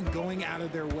 They've been going out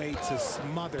of their way to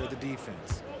smother the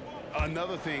defense.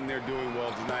 Another thing they're doing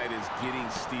well tonight is getting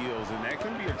steals, and that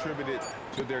can be attributed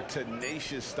to their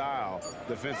tenacious style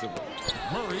defensively.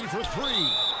 Murray for 3,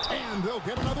 and they'll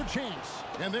get another chance.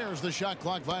 And there's the shot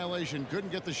clock violation.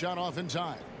 Couldn't get the shot off in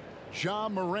time. Ja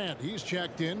Morant, he's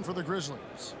checked in for the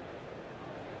Grizzlies.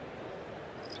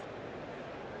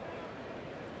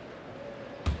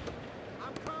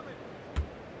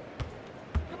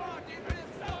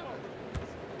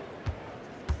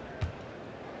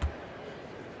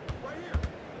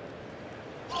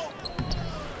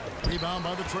 Rebound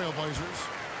by the Trailblazers.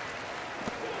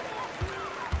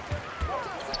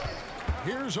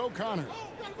 Here's O'Connor.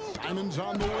 Simons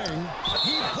on the wing.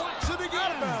 He blocks it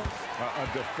again. A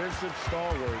defensive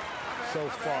stalwart so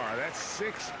far. That's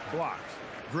 6 blocks.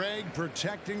 Greg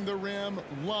protecting the rim.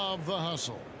 Love the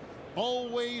hustle.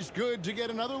 Always good to get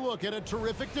another look at a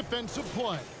terrific defensive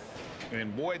play.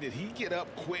 And boy, did he get up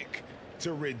quick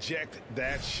to reject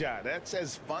that shot. That's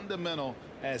as fundamental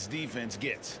as defense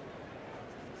gets.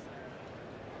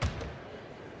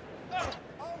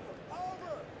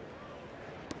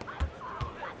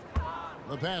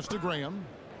 The pass to Graham.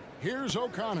 Here's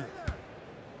O'Connor.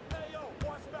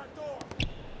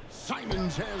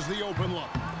 Simons has the open look.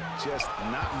 Just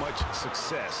not much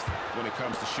success when it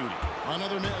comes to shooting.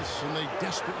 Another miss, and they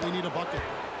desperately need a bucket.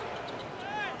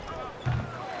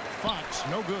 Fox,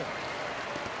 no good.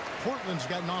 Portland's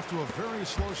gotten off to a very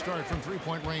slow start from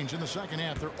three-point range in the second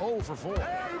half. They're 0 for 4.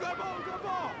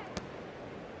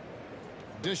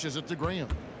 Dishes it to Graham.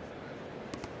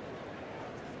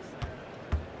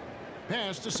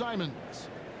 Pass to Simons.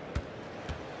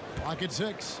 Clock at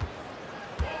 6.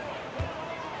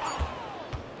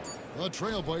 The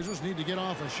Trailblazers need to get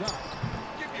off a shot.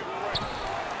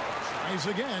 Tries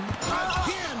again.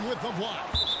 Again with the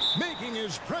block. Making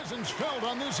his presence felt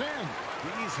on this end.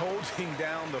 He's holding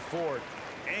down the fort,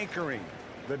 anchoring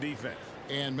the defense.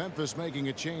 And Memphis making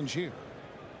a change here.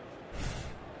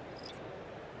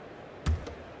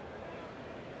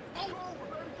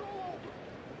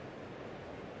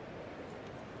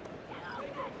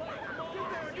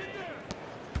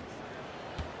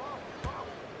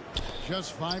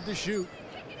 Just 5 to shoot.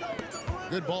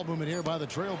 Good ball movement here by the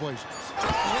Trailblazers.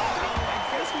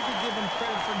 I guess we could give him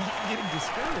credit for not getting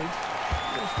discouraged.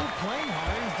 He's still playing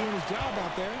hard. He's doing his job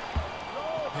out there.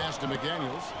 Pass to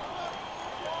McDaniels.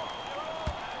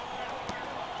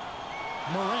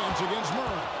 Morant against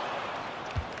Murray.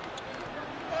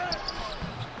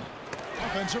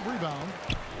 Offensive rebound.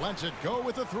 Lets it go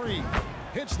with a 3.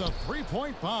 Hits the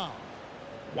three-point bomb.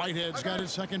 Whitehead's got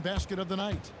his second basket of the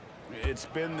night. It's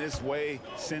been this way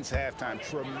since halftime.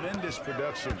 Tremendous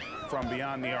production from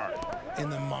beyond the arc. In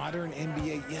the modern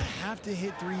NBA, you have to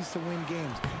hit threes to win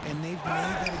games, and they've made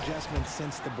that adjustment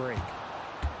since the break.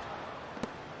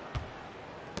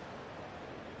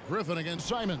 Griffin against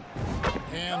Simon.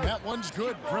 And that one's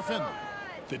good, Griffin.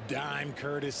 The dime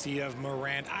courtesy of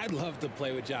Morant. I'd love to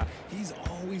play with Ja. He's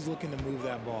always looking to move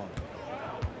that ball.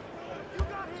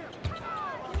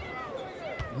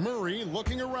 Murray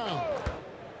looking around.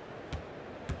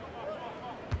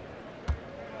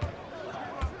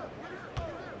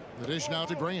 The dish now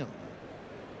to Graham.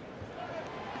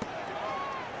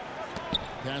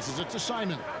 Passes it to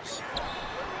Simon.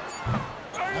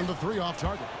 And the three off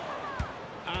target.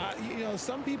 You know,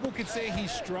 some people could say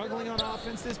he's struggling on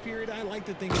offense this period. I like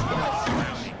to think it's about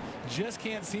surrounding. Just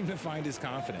can't seem to find his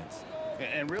confidence.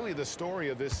 And really the story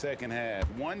of this second half,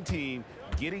 one team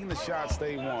getting the shots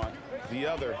they want, the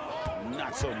other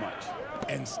not so much.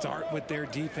 And start with their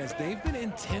defense. They've been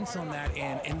intense on that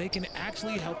end, and they can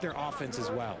actually help their offense as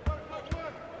well.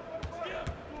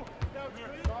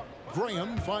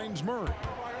 Graham finds Murray.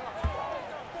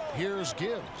 Here's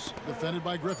Gibbs, defended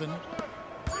by Griffin.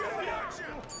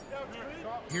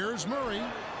 Here's Murray.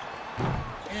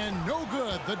 And no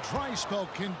good. The dry spell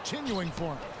continuing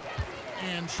for him.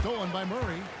 And stolen by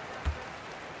Murray.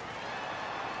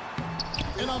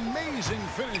 An amazing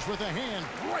finish with a hand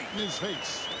right in his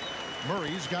face.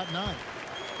 Murray's got 9.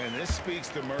 And this speaks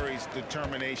to Murray's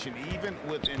determination. Even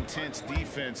with intense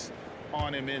defense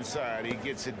on him inside, he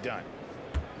gets it done.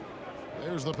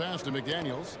 There's the pass to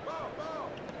McDaniels.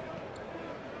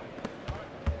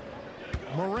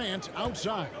 Morant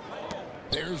outside.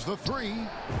 There's the three.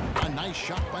 A nice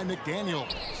shot by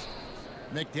McDaniels.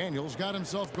 McDaniels got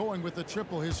himself going with the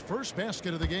triple, his first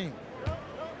basket of the game.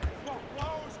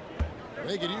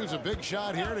 They could use a big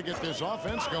shot here to get this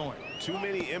offense going. Too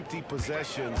many empty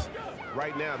possessions.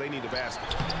 Right now, they need a basket.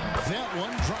 That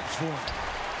one drops for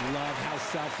him. Love how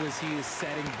selfless he is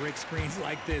setting brick screens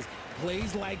like this.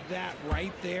 Plays like that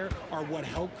right there are what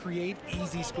help create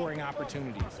easy scoring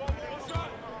opportunities.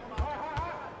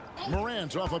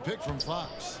 Morant's off a pick from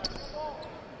Fox.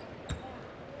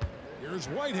 Here's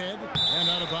Whitehead, and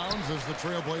out of bounds as the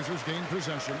Trailblazers gain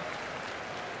possession.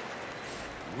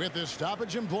 With this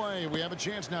stoppage in play, we have a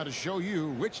chance now to show you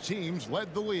which teams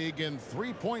led the league in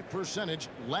three-point percentage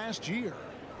last year.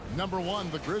 Number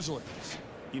 1, the Grizzlies.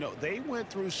 You know, they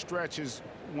went through stretches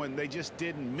when they just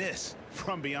didn't miss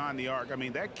from beyond the arc. I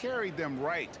mean, that carried them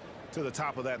right to the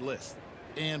top of that list.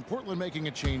 And Portland making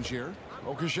a change here.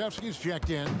 Okashevsky's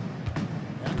checked in.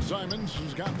 And Simons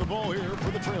has got the ball here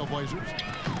for the Trailblazers.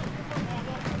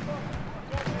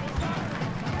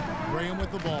 Graham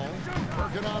with the ball.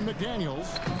 Working on McDaniels.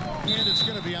 And it's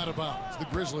going to be out of bounds. The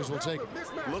Grizzlies will take it.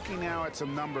 Looking now at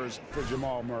some numbers for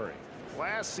Jamal Murray.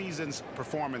 Last season's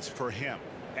performance for him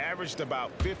averaged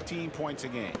about 15 points a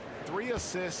game, 3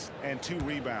 assists and 2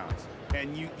 rebounds.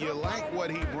 And you like what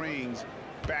he brings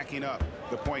backing up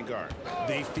the point guard.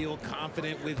 They feel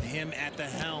confident with him at the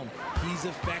helm. He's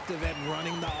effective at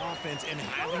running the offense, and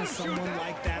having someone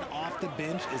like that off the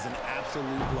bench is an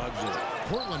absolute luxury.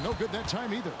 Portland no good that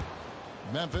time either.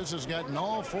 Memphis has gotten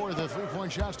all 4 of the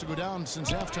three-point shots to go down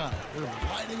since halftime. They're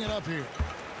lighting it up here.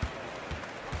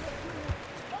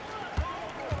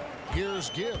 Here's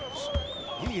Gibbs.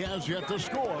 He has yet to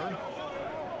score.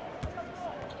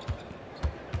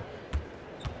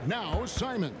 Now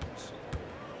Simons.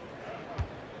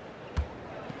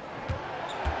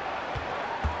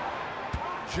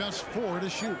 Just 4 to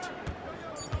shoot.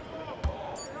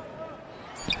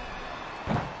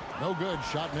 No good.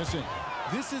 Shot missing.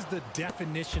 This is the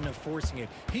definition of forcing it.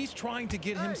 He's trying to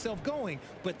get himself going,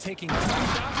 but taking 2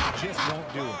 shots just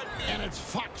won't do it. And it's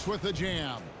Fox with the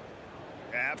jam.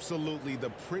 Absolutely the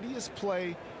prettiest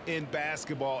play in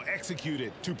basketball,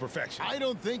 executed to perfection. I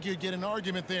don't think you'd get an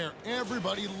argument there.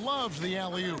 Everybody loves the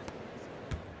alley-oop.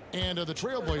 And the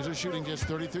Trailblazers shooting just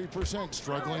 33%,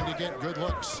 struggling to get good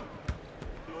looks.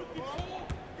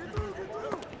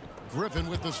 Griffin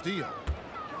with the steal.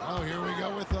 Oh, here we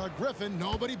go with Griffin.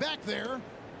 Nobody back there.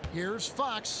 Here's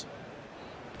Fox.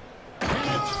 And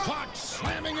it's Fox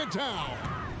slamming it down.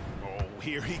 Oh,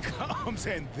 here he comes,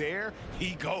 and there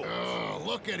he goes. Oh,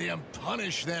 look at him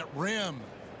punish that rim.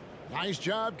 Nice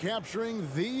job capturing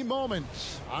the moment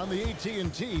on the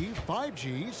AT&T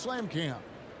 5G Slam Cam.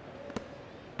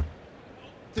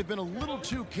 They've been a little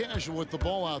too casual with the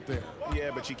ball out there.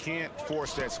 Yeah, but you can't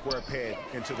force that square peg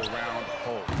into the round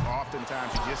hole.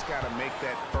 Oftentimes, you just got to make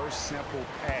that first simple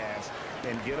pass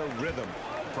and get a rhythm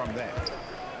from that.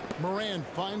 Morant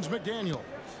finds McDaniels.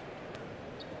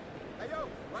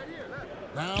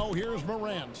 Now here's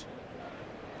Morant.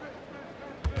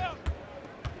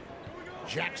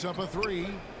 Jacks up a 3.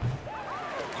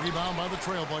 Rebound by the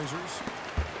Trailblazers.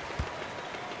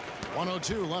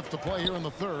 1:02 left to play here in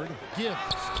the third. Gibbs.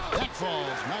 That falls.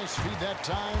 Nice feed that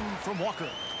time from Walker.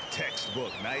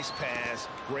 Textbook. Nice pass.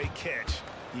 Great catch.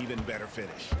 Even better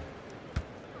finish.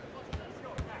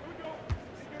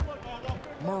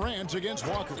 Morant against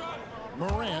Walker.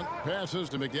 Morant passes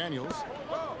to McDaniels.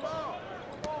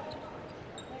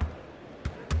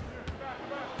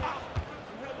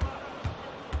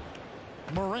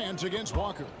 Morant against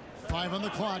Walker. 5 on the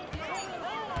clock.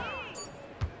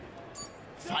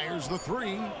 Fires the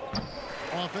three.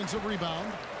 Offensive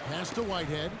rebound. Pass to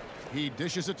Whitehead. He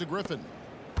dishes it to Griffin.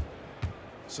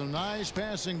 Some nice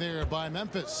passing there by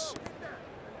Memphis.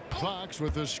 Fox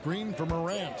with the screen for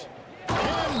Morant.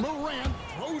 And Morant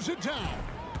throws it down.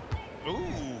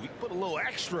 Ooh, he put a little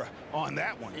extra on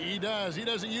that one. He does. He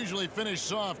doesn't usually finish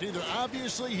soft either.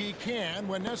 Obviously, he can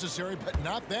when necessary, but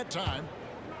not that time.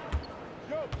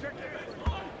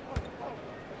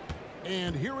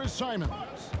 And here is Simons.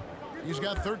 He's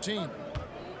got 13.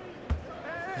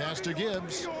 Pass to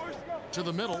Gibbs. To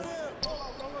the middle.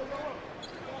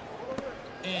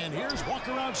 And here's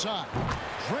Walker outside.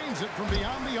 Drains it from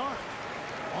beyond the arc.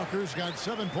 Walker's got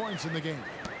 7 points in the game.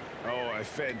 Oh, a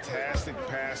fantastic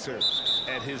passer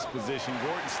at his position.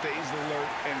 Gordon stays alert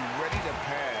and ready to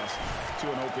pass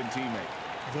to an open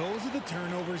teammate. Those are the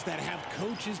turnovers that have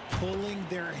coaches pulling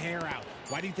their hair out.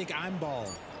 Why do you think I'm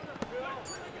bald?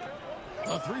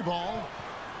 A 3-ball.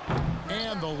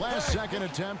 And the last second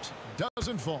attempt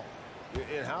doesn't fall.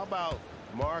 And how about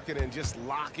marking and just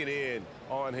locking in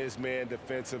on his man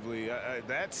defensively?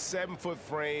 That 7-foot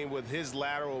frame with his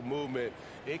lateral movement,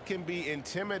 it can be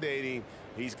intimidating.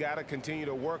 He's got to continue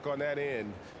to work on that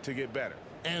end to get better.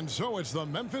 And so it's the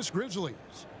Memphis Grizzlies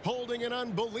holding an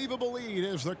unbelievable lead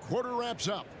as the quarter wraps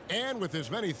up. And with as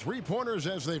many three-pointers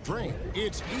as they've drained,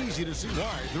 it's easy to see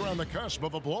why they're on the cusp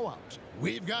of a blowout.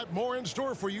 We've got more in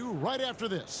store for you right after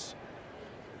this.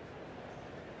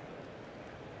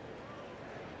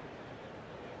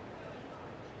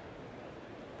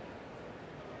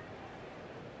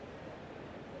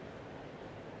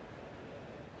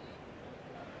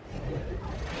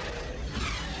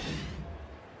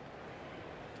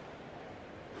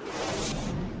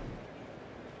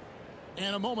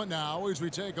 In a moment now as we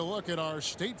take a look at our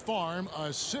State Farm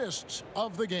assists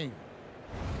of the game.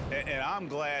 And I'm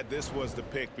glad this was the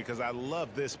pick because I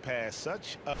love this pass.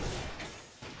 Such a...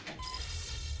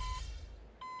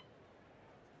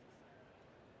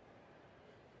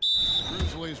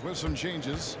 Grizzlies with some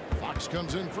changes. Fox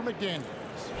comes in for McDaniels.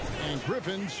 And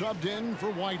Griffin subbed in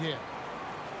for Whitehead.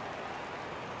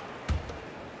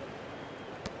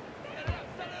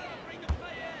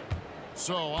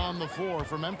 So on the floor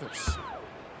for Memphis.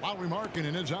 Lauri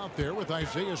Markkanen is out there with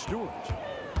Isaiah Stewart.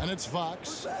 And it's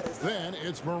Fox. Then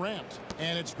it's Morant.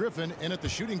 And it's Griffin in at the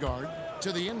shooting guard.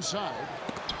 To the inside.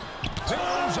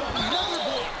 There's another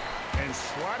block. And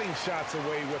swatting shots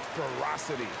away with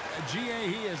ferocity. GA,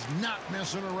 he is not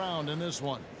messing around in this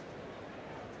one.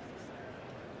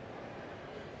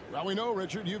 Well, we know,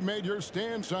 Richard, you've made your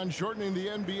stance on shortening the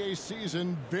NBA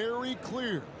season very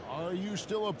clear. Are you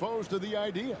still opposed to the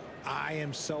idea? I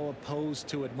am so opposed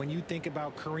to it. When you think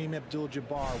about Kareem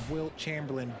Abdul-Jabbar, Wilt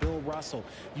Chamberlain, Bill Russell,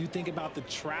 you think about the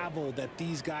travel that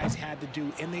these guys had to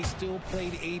do, and they still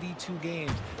played 82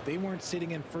 games. They weren't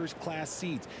sitting in first-class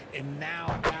seats. And now,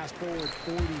 fast forward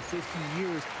 40, 50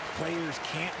 years, players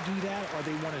can't do that or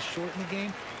they want to shorten the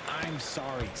game. I'm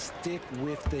sorry. Stick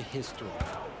with the history.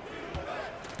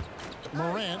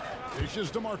 Morant dishes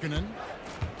to Markkanen.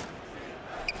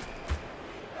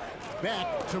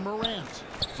 Back to Morant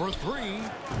for three.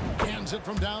 Hands it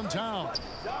from downtown.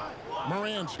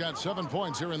 Morant's got 7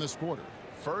 points here in this quarter.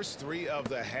 First three of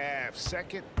the half,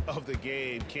 second of the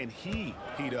game. Can he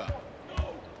heat up?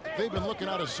 They've been looking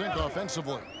out of sync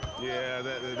offensively. Yeah,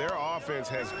 their offense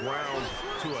has ground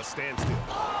to a standstill.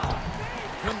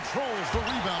 Controls the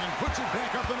rebound and puts it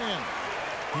back up and in.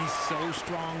 He's so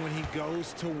strong when he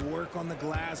goes to work on the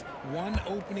glass. One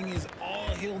opening is all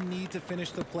he'll need to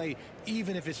finish the play,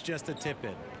 even if it's just a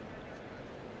tip-in.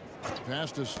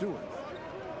 Pass to Stewart.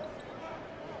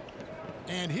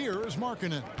 And here is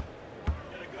Markkanen.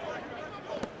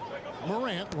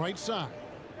 Morant right side.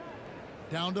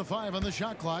 Down to 5 on the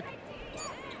shot clock.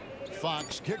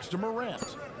 Fox kicks to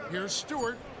Morant. Here's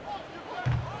Stewart.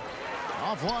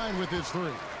 Offline with his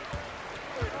three.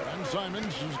 And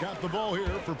Simons has got the ball here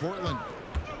for Portland.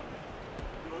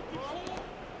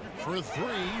 For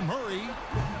three, Murray.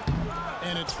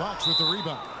 And it's Fox with the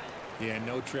rebound. Yeah,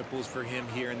 no triples for him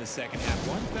here in the second half.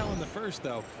 One fell in the first,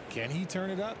 though. Can he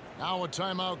turn it up? Now a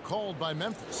timeout called by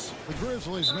Memphis. The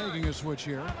Grizzlies making a switch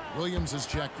here. Williams has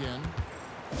checked in.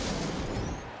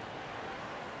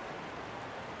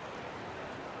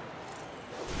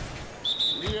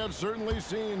 have certainly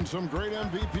seen some great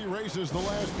MVP races the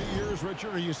last few years,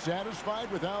 Richard. Are you satisfied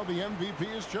with how the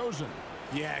MVP is chosen?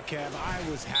 Yeah, Kev, I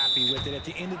was happy with it. At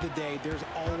the end of the day, there's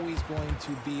always going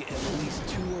to be at least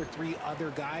 2 or 3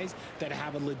 other guys that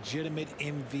have a legitimate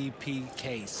MVP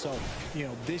case. So, you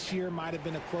know, this year might have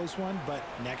been a close one, but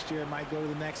next year it might go to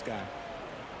the next guy.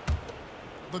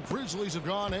 The Grizzlies have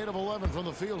gone 8 of 11 from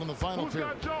the field in the final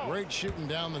period. Great shooting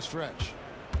down the stretch.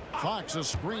 Fox a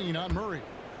screen on Murray.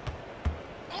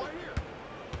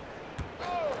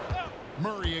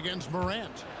 Murray against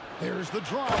Morant. There's the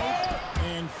drive,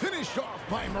 and finished off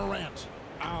by Morant.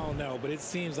 I don't know, but it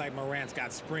seems like Morant's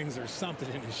got springs or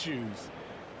something in his shoes.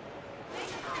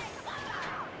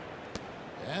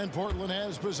 And Portland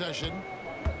has possession.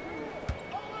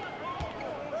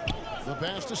 The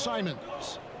pass to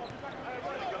Simons.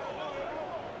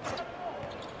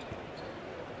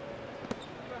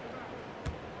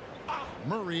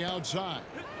 Murray outside.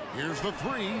 Here's the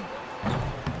 3.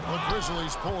 The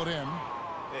Grizzlies pull it in.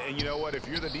 And you know what? If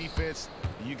you're the defense,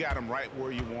 you got him right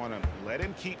where you want him. Let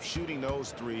him keep shooting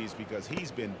those threes because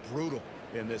he's been brutal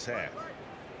in this half.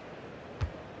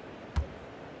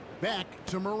 Back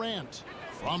to Morant.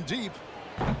 From deep.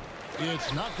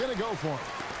 It's not going to go for him.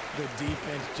 The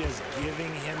defense just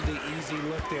giving him the easy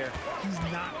look there. He's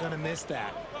not going to miss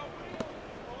that.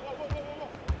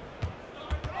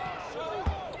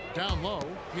 Down low.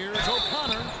 Here's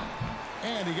O'Connor.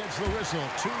 And he gets the whistle.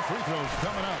 2 free throws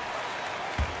coming up.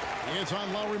 It's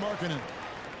on Lauri Markkanen.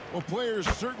 Well, players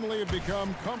certainly have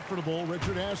become comfortable,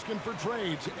 Richard, asking for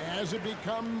trades. Has it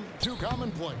become too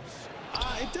commonplace?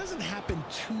 It doesn't happen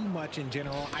too much in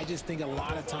general. I just think a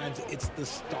lot of times it's the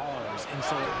stars, and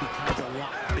so it becomes a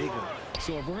lot bigger.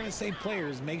 So if we're going to say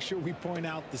players, make sure we point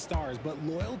out the stars. But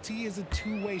loyalty is a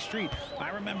two-way street. I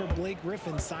remember Blake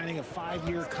Griffin signing a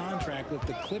 5-year contract with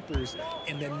the Clippers,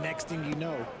 and the next thing you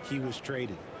know, he was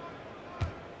traded.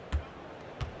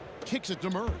 Kicks it to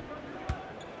Murray.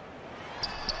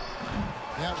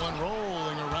 That one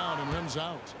rolling around and rims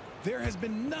out. There has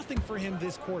been nothing for him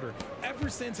this quarter. Ever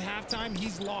since halftime,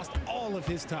 he's lost all of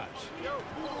his touch.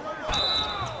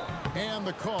 And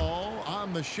the call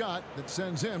on the shot that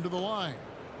sends him to the line.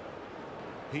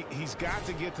 He's got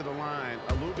to get to the line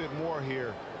a little bit more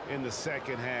here in the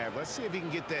second half. Let's see if he can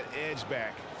get that edge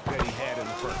back that he had in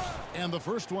the first. And the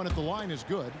first one at the line is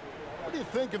good. What do you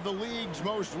think of the league's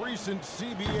most recent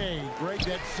CBA? Greg,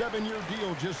 that 7-year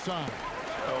deal just signed.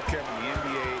 Oh, Kevin, the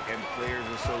NBA and Players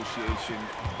Association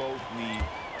both need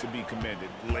to be commended.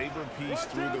 Labor peace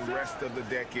through the rest of the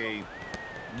decade.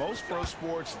 Most pro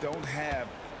sports don't have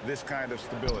this kind of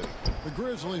stability. The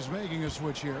Grizzlies making a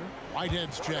switch here.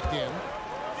 Whitehead's checked in.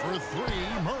 For 3,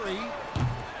 Murray.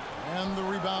 And the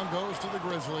rebound goes to the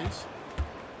Grizzlies.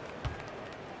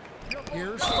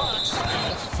 Here's Fox.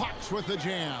 And it's Fox with the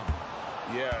jam.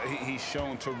 Yeah, he's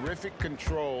shown terrific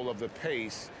control of the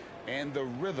pace and the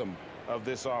rhythm of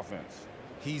this offense.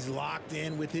 He's locked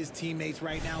in with his teammates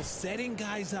right now, setting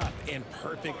guys up in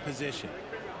perfect position.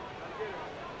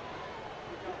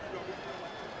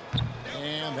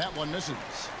 And that one misses.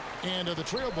 And the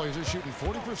Trailblazers shooting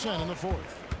 40% in the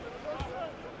 4th.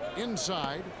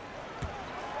 Inside.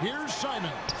 Here's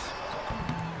Simons.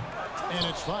 And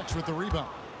it's Fox with the rebound.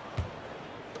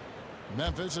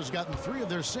 Memphis has gotten 3 of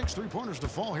their 6 3-pointers to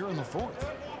fall here in the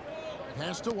 4th.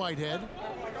 Pass to Whitehead.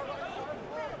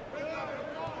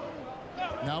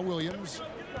 Now Williams.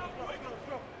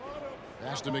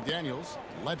 Pass to McDaniels.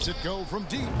 Lets it go from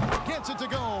deep. Gets it to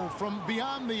go from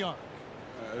beyond the arc.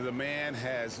 The man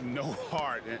has no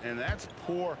heart, and that's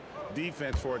poor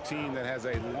defense for a team that has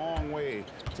a long way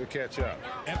to catch up.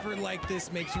 Effort like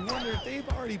this makes you wonder if they've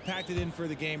already packed it in for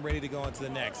the game, ready to go on to the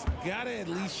next. Gotta at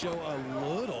least show a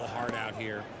little heart out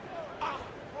here.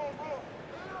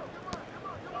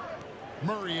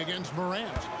 Murray against Morant.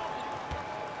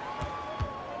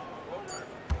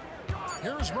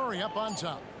 Here's Murray up on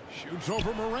top. Shoots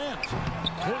over Morant.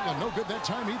 Portland no good that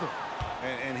time either.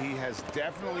 And he has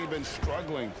definitely been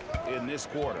struggling in this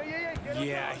quarter.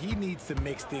 Yeah, he needs to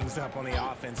mix things up on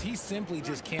the offense. He simply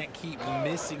just can't keep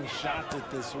missing shots at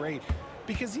this rate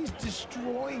because he's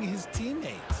destroying his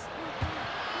teammates.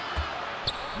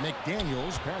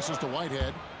 McDaniels passes to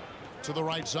Whitehead to the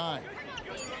right side.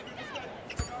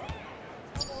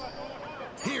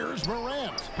 Here's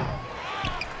Morant.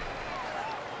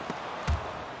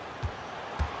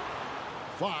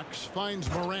 Fox finds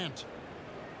Morant.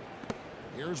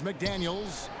 Here's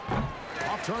McDaniels.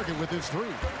 Off target with his 3.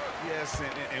 Yes,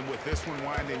 and with this one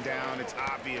winding down, it's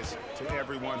obvious to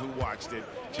everyone who watched it.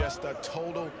 Just a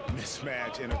total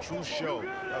mismatch and a true show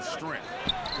of strength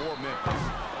for Memphis.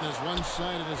 As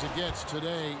one-sided as it gets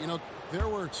today, you know, there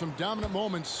were some dominant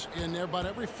moments in about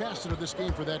every facet of this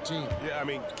game for that team. Yeah, I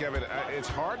mean, Kevin, it's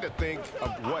hard to think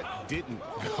of what didn't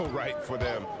go right for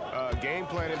them. Game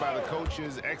planning by the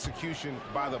coaches, execution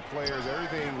by the players,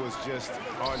 everything was just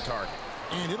on target.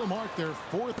 And it'll mark their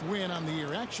 4th win on the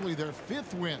year, actually their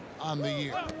 5th win on the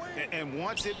year. And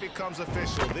once it becomes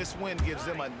official, this win gives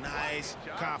them a nice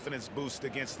confidence boost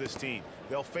against this team.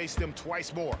 They'll face them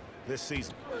twice more this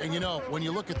season. And you know, when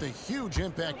you look at the huge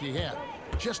impact he had,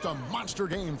 just a monster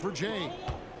game for Jay.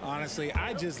 Honestly,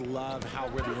 I just love how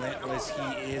relentless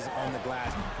he is on the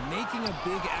glass, making a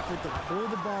big effort to pull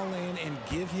the ball in and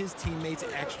give his teammates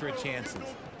extra chances.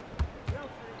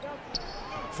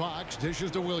 Fox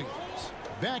dishes to Williams.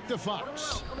 Back to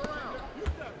Fox.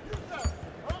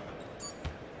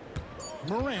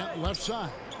 Morant left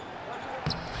side.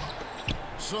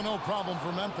 So no problem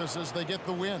for Memphis as they get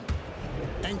the win.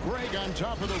 And Greg on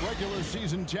top of the regular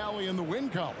season tally in the win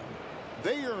column.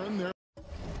 They earn their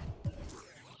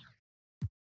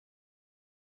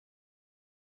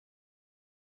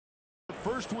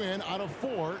first win out of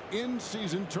 4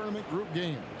 in-season tournament group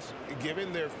games.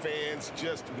 Giving their fans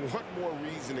just one more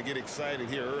reason to get excited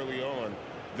here early on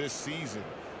this season.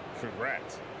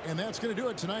 Congrats. And that's going to do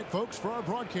it tonight, folks, for our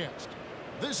broadcast.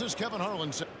 This is Kevin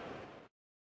Harlan.